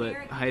school, but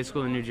high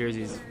school in New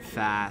Jersey is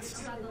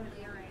fast.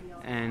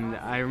 And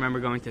I remember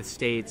going to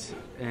states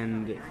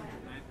and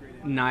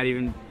not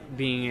even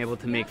being able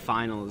to make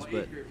finals,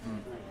 but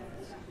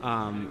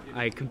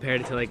I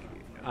compared it to like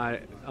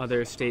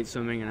other state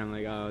swimming, and I'm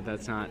like, oh,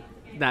 that's not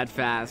that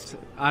fast.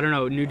 I don't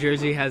know, New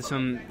Jersey has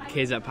some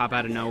kids that pop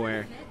out of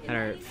nowhere that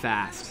are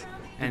fast.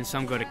 And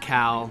some go to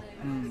Cal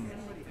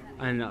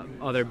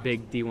and other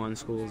big D1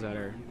 schools that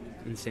are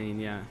insane,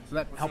 yeah. So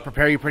that helped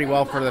prepare you pretty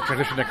well for the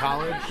transition to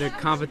college? The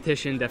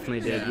competition definitely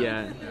did,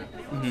 yeah.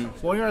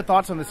 What are your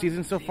thoughts on the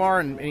season so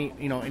far, and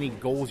any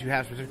goals you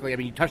have specifically? I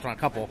mean, you touched on a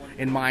couple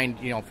in mind,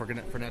 for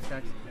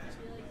NESCAC.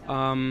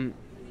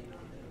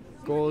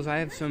 Goals, I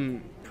have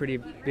some pretty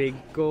big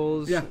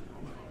goals. Yeah.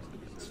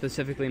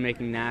 Specifically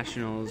making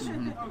nationals.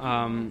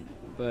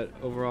 But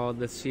overall,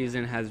 this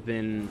season has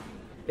been...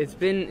 It's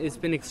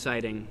been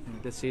exciting.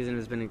 This season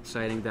has been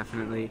exciting,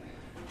 definitely.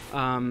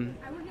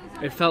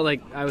 It felt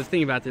like, I was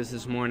thinking about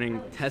this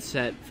morning, test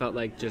set felt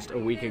like just a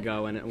week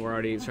ago, and we're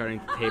already starting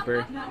to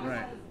taper.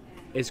 Right.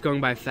 It's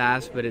going by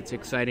fast, but it's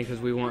exciting because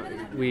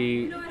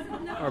we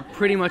are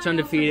pretty much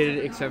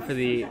undefeated except for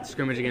the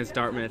scrimmage against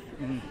Dartmouth.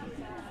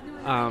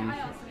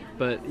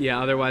 But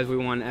yeah, otherwise we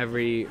won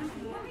every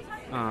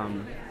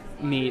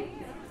meet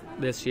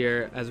this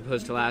year, as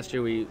opposed to last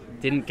year. We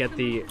didn't get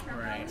the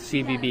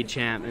CVB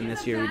champ, and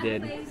this year we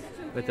did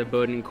with the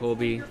Bowdoin and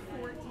Colby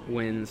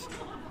wins,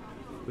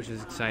 which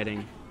is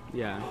exciting.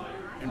 Yeah.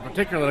 in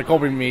particular the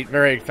Colby meet.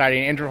 Very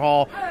exciting. Andrew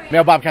Hall,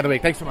 Male Bobcat of the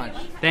Week. Thanks so much.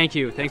 Thank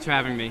you. Thanks for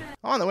having me.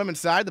 On the women's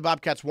side, the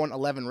Bobcats won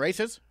 11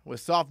 races, with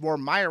sophomore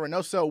Maya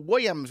Reynoso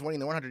Williams winning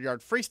the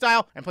 100-yard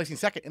freestyle and placing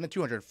second in the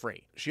 200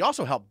 free. She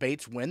also helped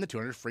Bates win the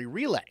 200 free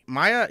relay.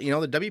 Maya, the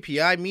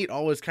WPI meet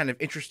always kind of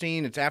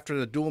interesting. It's after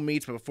the dual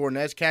meets but before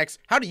NESCACs.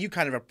 How do you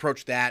kind of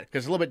approach that?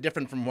 Because it's a little bit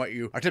different from what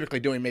you are typically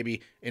doing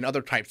maybe in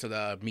other types of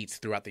the meets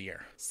throughout the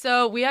year.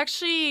 So we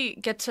actually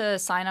get to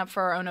sign up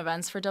for our own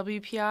events for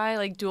WPI,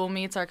 like dual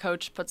meets. Our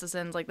coach puts us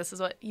in, like, this is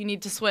what you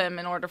need to swim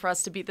in order for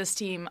us to beat this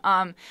team.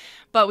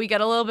 But we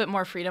get a little bit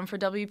more freedom for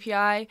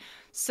WPI.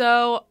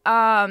 So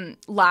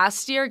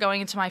last year,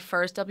 going into my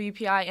first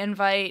WPI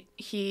invite,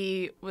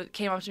 he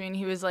came up to me and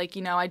he was like,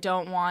 I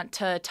don't want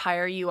to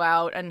tire you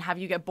out and have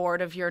you get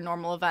bored of your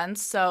normal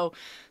events, so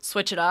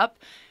switch it up.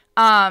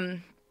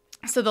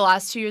 So the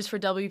last 2 years for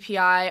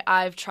WPI,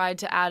 I've tried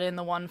to add in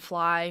the one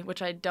fly,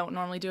 which I don't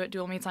normally do at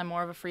dual meets. I'm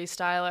more of a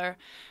freestyler.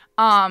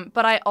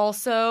 But I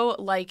also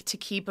like to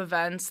keep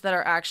events that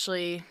are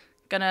actually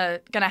gonna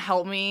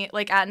help me,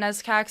 like at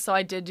NESCAC. So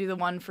I did do the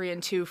 1 free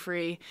and 2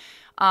 free.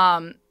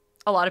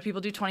 A lot of people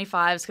do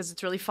 25s because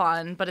it's really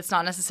fun, but it's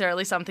not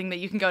necessarily something that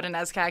you can go to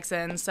NESCACs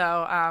in. So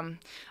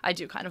I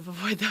do kind of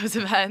avoid those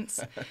events.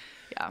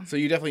 Yeah. So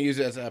you definitely use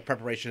it as a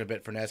preparation a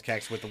bit for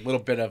NESCACs with a little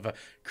bit of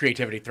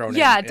creativity thrown in.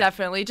 Yeah,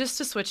 definitely. Just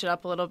to switch it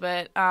up a little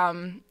bit.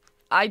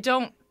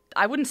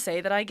 I wouldn't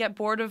say that I get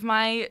bored of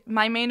my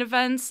main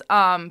events,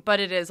 but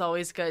it is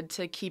always good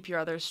to keep your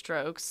other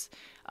strokes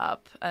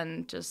up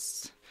and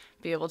just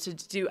be able to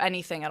do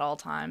anything at all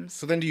times.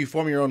 So then do you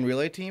form your own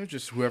relay teams,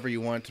 just whoever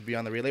you want to be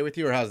on the relay with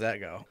you, or how's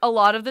that go? A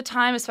lot of the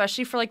time,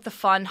 especially for like the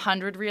fun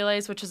 100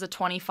 relays, which is a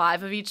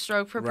 25 of each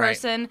stroke per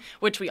person,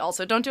 which we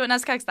also don't do at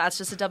NESCACs. That's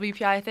just a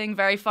WPI thing.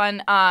 Very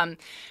fun.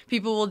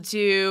 People will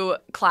do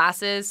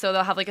classes, so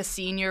they'll have like a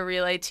senior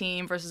relay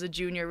team versus a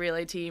junior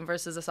relay team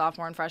versus a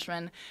sophomore and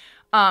freshman.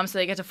 So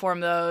they get to form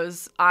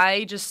those.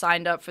 I just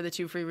signed up for the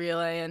 2 free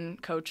relay,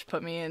 and coach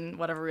put me in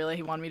whatever relay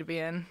he wanted me to be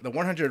in. The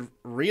 100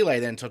 relay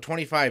then, so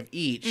 25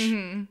 each.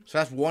 Mm-hmm. So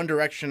that's one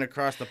direction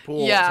across the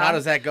pool. Yeah. So how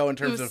does that go in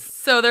terms of...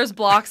 So there's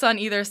blocks on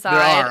either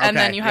side, okay, and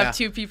then you have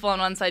 2 people on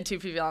one side, 2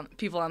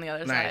 people on the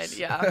other nice. side.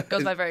 Yeah, it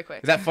goes by very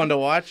quick. Is that fun to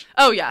watch?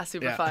 Oh, yeah,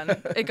 super fun.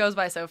 It goes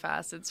by so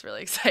fast. It's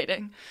really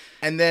exciting.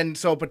 And then,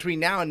 so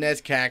between now and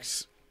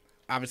NESCACs,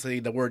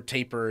 obviously the word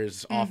taper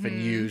is often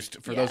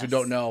used. For those who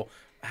don't know,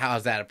 how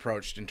is that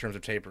approached in terms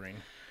of tapering?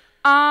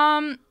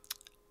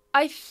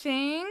 I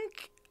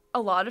think a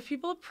lot of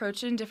people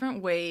approach it in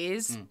different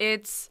ways.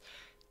 It's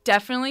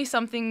definitely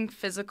something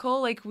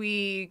physical. Like,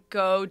 we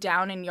go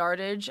down in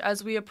yardage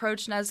as we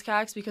approach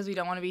NESCACs because we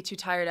don't want to be too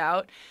tired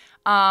out.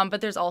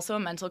 But there's also a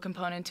mental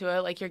component to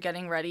it. Like, you're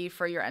getting ready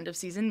for your end of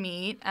season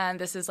meet, and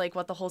this is like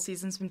what the whole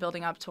season's been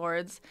building up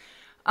towards.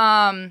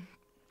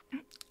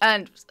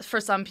 And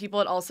for some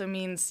people, it also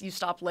means you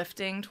stop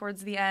lifting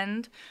towards the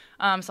end.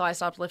 So I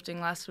stopped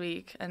lifting last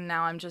week, and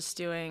now I'm just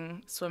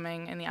doing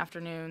swimming in the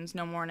afternoons,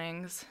 no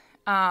mornings.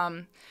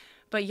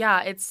 But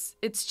yeah, it's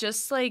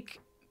just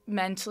like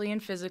mentally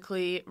and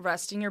physically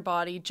resting your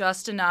body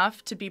just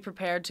enough to be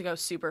prepared to go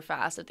super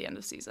fast at the end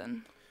of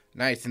season.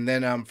 Nice. And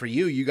then for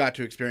you got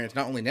to experience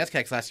not only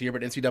NESCACs last year,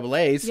 but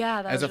NCAAs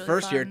as a really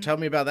first year. fun. Tell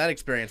me about that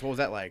experience. What was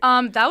that like?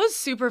 That was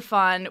super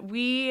fun.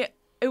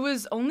 It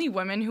was only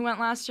women who went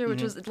last year,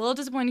 which was a little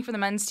disappointing for the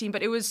men's team,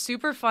 but it was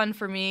super fun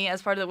for me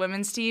as part of the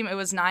women's team. It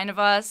was 9 of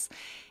us,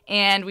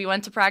 and we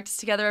went to practice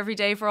together every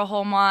day for a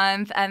whole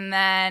month, and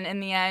then in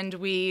the end,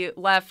 we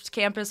left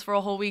campus for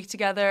a whole week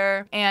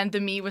together, and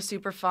the meet was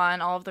super fun.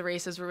 All of the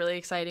races were really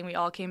exciting. We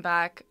all came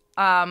back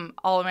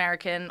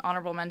All-American,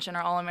 honorable mention,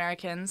 or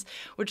All-Americans,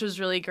 which was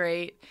really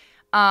great.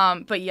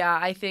 But yeah,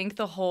 I think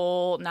the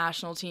whole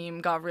national team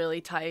got really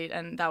tight,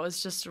 and that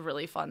was just a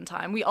really fun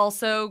time. We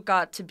also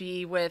got to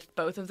be with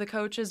both of the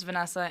coaches,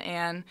 Vanessa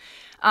and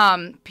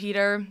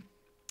Peter,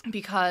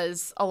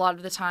 because a lot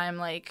of the time,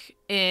 like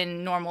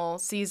in normal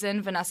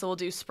season, Vanessa will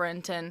do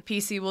sprint and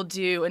PC will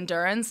do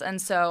endurance.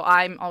 And so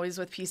I'm always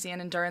with PC and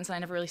endurance, and I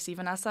never really see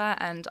Vanessa.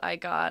 And I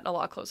got a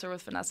lot closer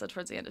with Vanessa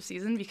towards the end of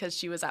season because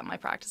she was at my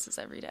practices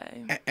every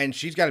day. And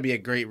she's got to be a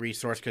great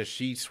resource because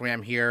she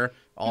swam here,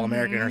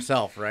 All-American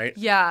herself, right?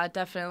 Yeah,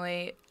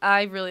 definitely.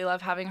 I really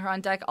love having her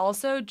on deck.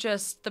 Also,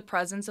 just the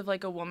presence of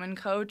like a woman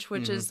coach,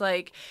 which is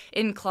like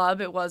in club,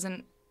 it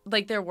wasn't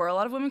like there were a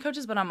lot of women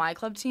coaches, but on my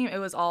club team, it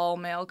was all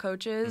male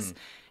coaches.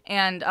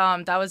 And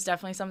that was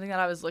definitely something that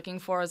I was looking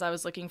for as I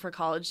was looking for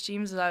college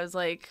teams. I was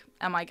like,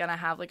 am I going to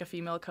have like a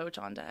female coach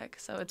on deck?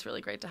 So it's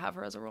really great to have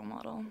her as a role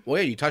model.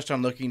 Well, yeah, you touched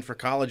on looking for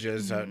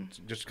colleges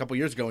just a couple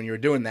years ago when you were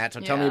doing that. So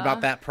tell me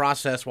about that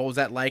process. What was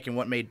that like, and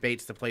what made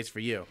Bates the place for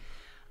you?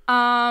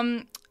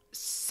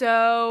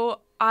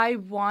 So I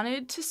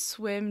wanted to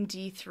swim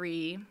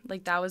D3.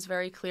 Like, that was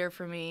very clear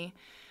for me.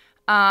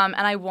 And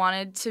I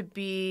wanted to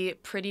be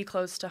pretty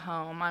close to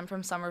home. I'm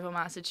from Somerville,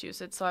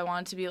 Massachusetts, so I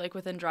wanted to be like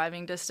within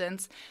driving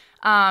distance.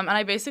 And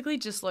I basically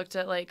just looked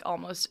at like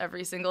almost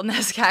every single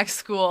NESCAC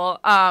school.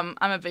 I'm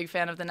a big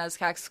fan of the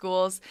NESCAC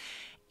schools.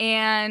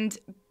 And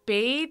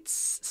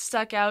Bates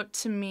stuck out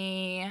to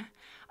me.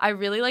 I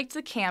really liked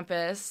the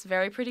campus,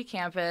 very pretty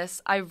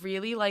campus. I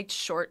really liked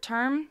short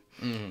term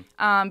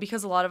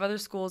because a lot of other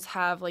schools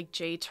have like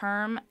J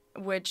term,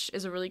 which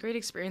is a really great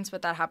experience,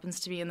 but that happens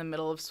to be in the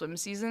middle of swim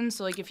season.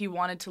 So like if you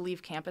wanted to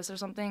leave campus or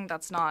something,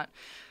 that's not,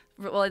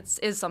 well, it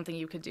is something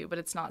you could do, but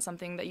it's not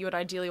something that you would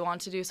ideally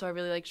want to do. So I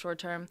really like short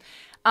term.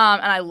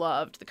 And I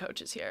loved the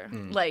coaches here.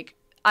 Like,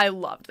 I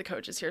loved the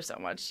coaches here so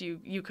much.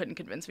 You couldn't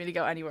convince me to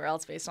go anywhere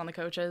else based on the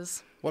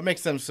coaches. What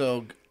makes them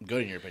so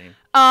good in your opinion?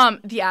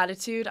 The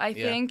attitude, I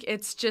think.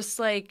 It's just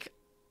like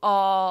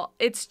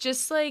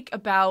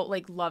about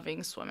like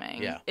loving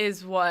swimming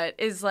is what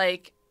is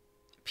like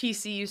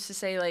PC used to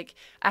say like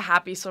a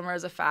happy swimmer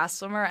is a fast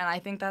swimmer, and I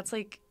think that's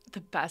like the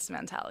best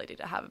mentality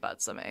to have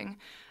about swimming.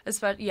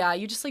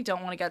 You just like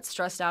don't want to get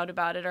stressed out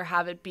about it or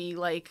have it be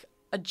like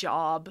a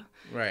job,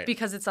 right?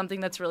 Because it's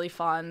something that's really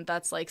fun.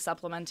 That's like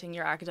supplementing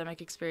your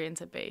academic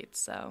experience at Bates.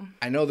 So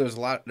I know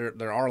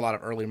there are a lot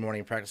of early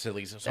morning practices at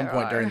least at some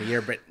point during the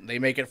year, but they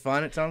make it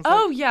fun. It sounds.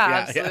 Oh like.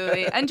 Yeah,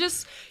 absolutely. And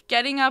just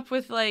getting up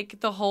with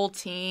like the whole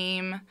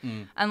team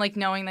and like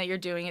knowing that you're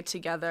doing it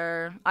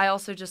together. I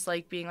also just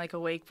like being like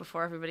awake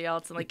before everybody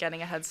else and like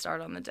getting a head start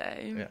on the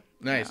day. Yeah,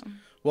 nice. Yeah.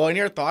 Well, and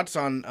your thoughts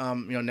on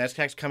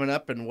NESCAC's coming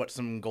up and what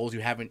some goals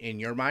you have in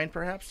your mind,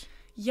 perhaps?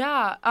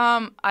 Yeah,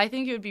 I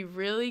think it would be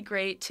really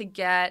great to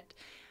get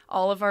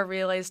all of our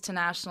relays to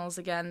nationals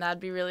again.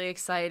 That'd be really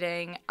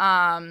exciting.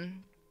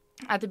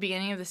 At the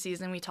beginning of the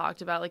season, we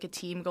talked about like a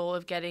team goal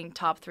of getting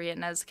top 3 at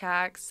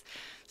NESCACs.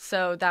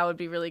 So that would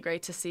be really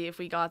great to see if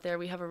we got there.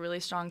 We have a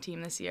really strong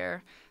team this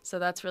year. So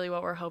that's really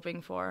what we're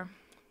hoping for.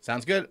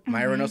 Sounds good.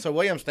 Maya Reynoso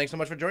Williams, thanks so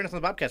much for joining us on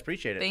the Bobcast.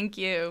 Appreciate it. Thank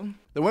you.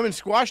 The women's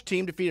squash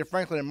team defeated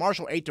Franklin and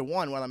Marshall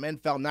 8-1, while the men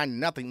fell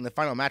 9-0 in the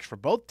final match for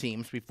both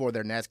teams before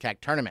their NESCAC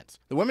tournaments.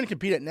 The women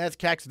compete at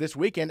NESCACs this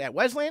weekend at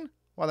Wesleyan,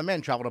 while the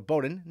men travel to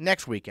Bowdoin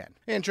next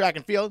weekend. In track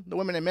and field, the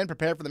women and men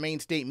prepared for the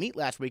main state meet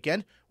last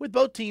weekend, with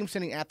both teams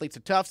sending athletes to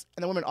Tufts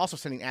and the women also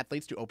sending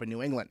athletes to Open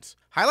New England's.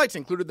 Highlights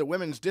included the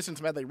women's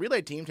distance medley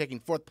relay team taking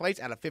 4th place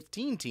out of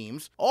 15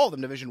 teams, all of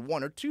them Division I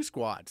or II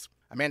squads.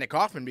 Amanda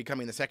Kaufman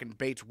becoming the second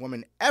Bates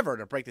woman ever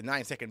to break the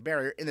 9-second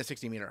barrier in the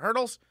 60-meter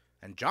hurdles,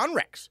 and John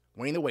Rex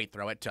winning the weight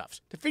throw at Tufts,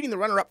 defeating the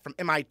runner-up from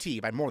MIT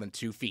by more than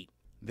 2 feet.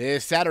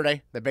 This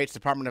Saturday, the Bates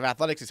Department of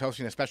Athletics is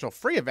hosting a special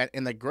free event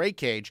in the Gray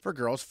Cage for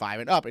girls 5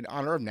 and up in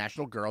honor of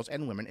National Girls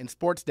and Women in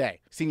Sports Day.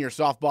 Senior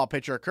softball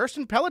pitcher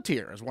Kirsten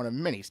Pelletier is one of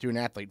many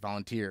student-athlete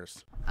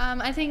volunteers.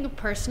 I think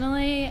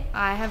personally,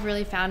 I have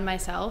really found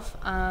myself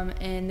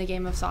in the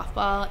game of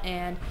softball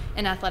and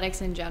in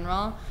athletics in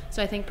general.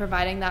 So I think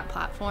providing that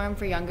platform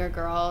for younger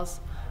girls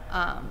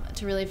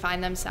to really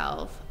find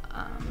themselves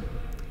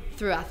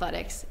through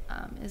athletics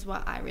is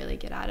what I really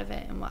get out of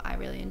it and what I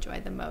really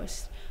enjoy the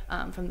most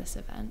from this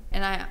event.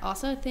 And I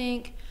also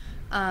think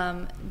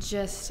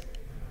just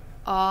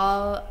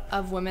all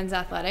of women's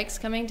athletics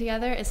coming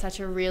together is such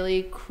a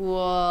really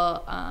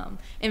cool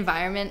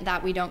environment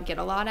that we don't get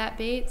a lot at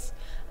Bates,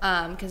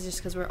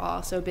 because we're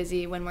all so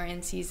busy when we're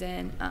in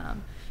season.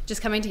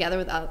 Just coming together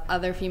with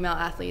other female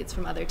athletes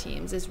from other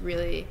teams is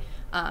really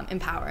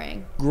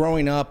empowering.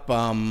 Growing up,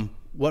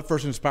 what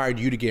first inspired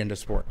you to get into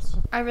sports?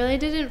 I really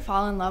didn't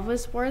fall in love with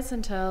sports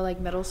until like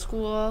middle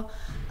school.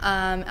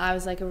 I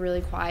was like a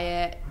really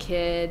quiet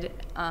kid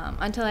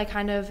until I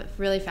kind of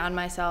really found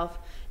myself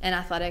in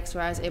athletics,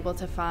 where I was able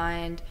to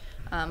find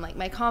like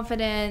my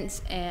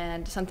confidence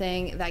and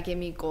something that gave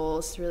me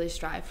goals to really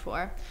strive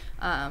for.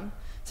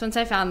 So once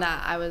I found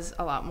that, I was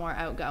a lot more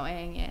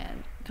outgoing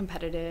and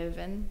competitive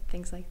and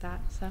things like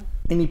that. So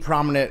any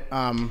prominent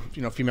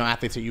female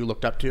athletes that you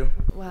looked up to?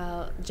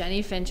 Well,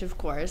 Jenny Finch, of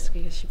course,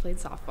 because she played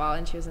softball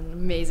and she was an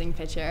amazing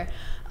pitcher,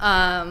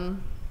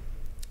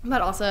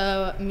 but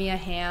also Mia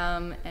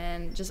Hamm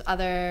and just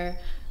other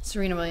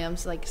Serena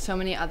Williams, like so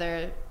many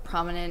other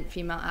prominent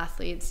female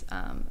athletes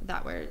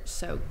that were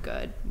so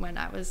good when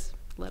I was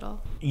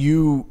little.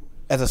 You,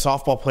 as a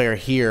softball player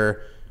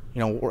here,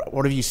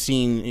 what have you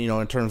seen,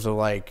 in terms of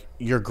like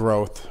your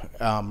growth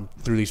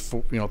through these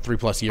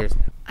 3+ years?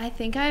 I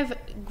think I've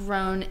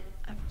grown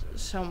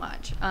so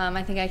much.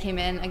 I think I came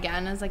in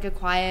again as like a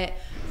quiet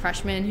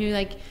freshman who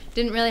like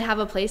didn't really have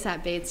a place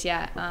at Bates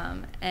yet,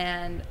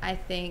 and I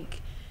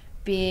think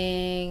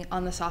being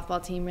on the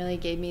softball team really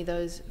gave me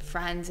those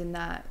friends and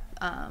that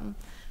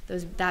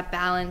that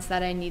balance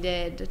that I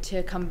needed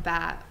to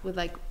combat with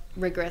like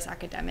rigorous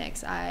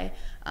academics.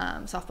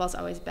 Softball's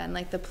always been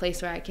like the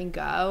place where I can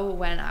go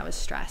when I was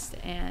stressed,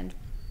 and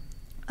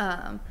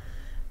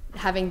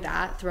having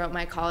that throughout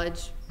my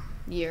college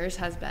years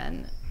has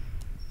been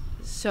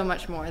so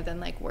much more than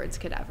like words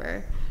could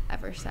ever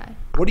say.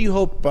 What do you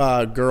hope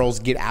girls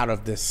get out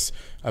of this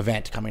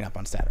event coming up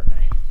on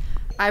Saturday?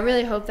 I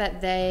really hope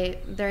that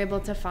they're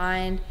able to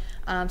find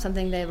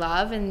something they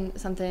love and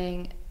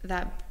something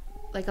that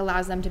like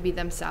allows them to be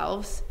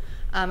themselves.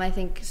 I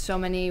think so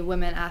many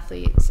women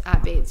athletes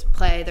at Bates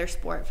play their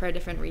sport for a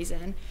different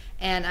reason,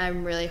 and I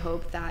really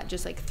hope that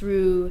just like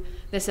through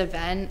this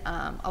event,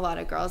 a lot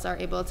of girls are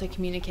able to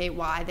communicate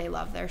why they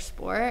love their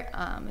sport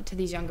to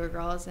these younger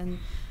girls, and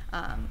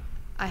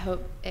I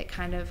hope it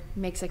kind of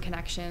makes a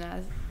connection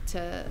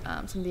to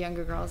some of the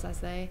younger girls as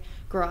they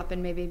grow up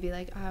and maybe be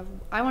like,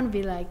 I want to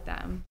be like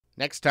them.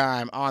 Next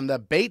time on the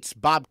Bates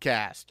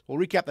Bobcast, we'll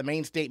recap the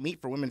main state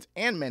meet for women's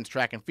and men's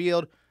track and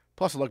field,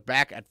 plus a look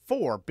back at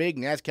 4 big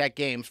NESCAC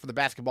games for the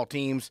basketball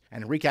teams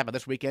and a recap of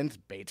this weekend's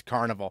Bates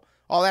Carnival.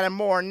 All that and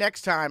more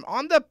next time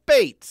on the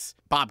Bates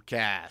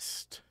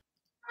Bobcast.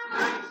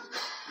 Bates,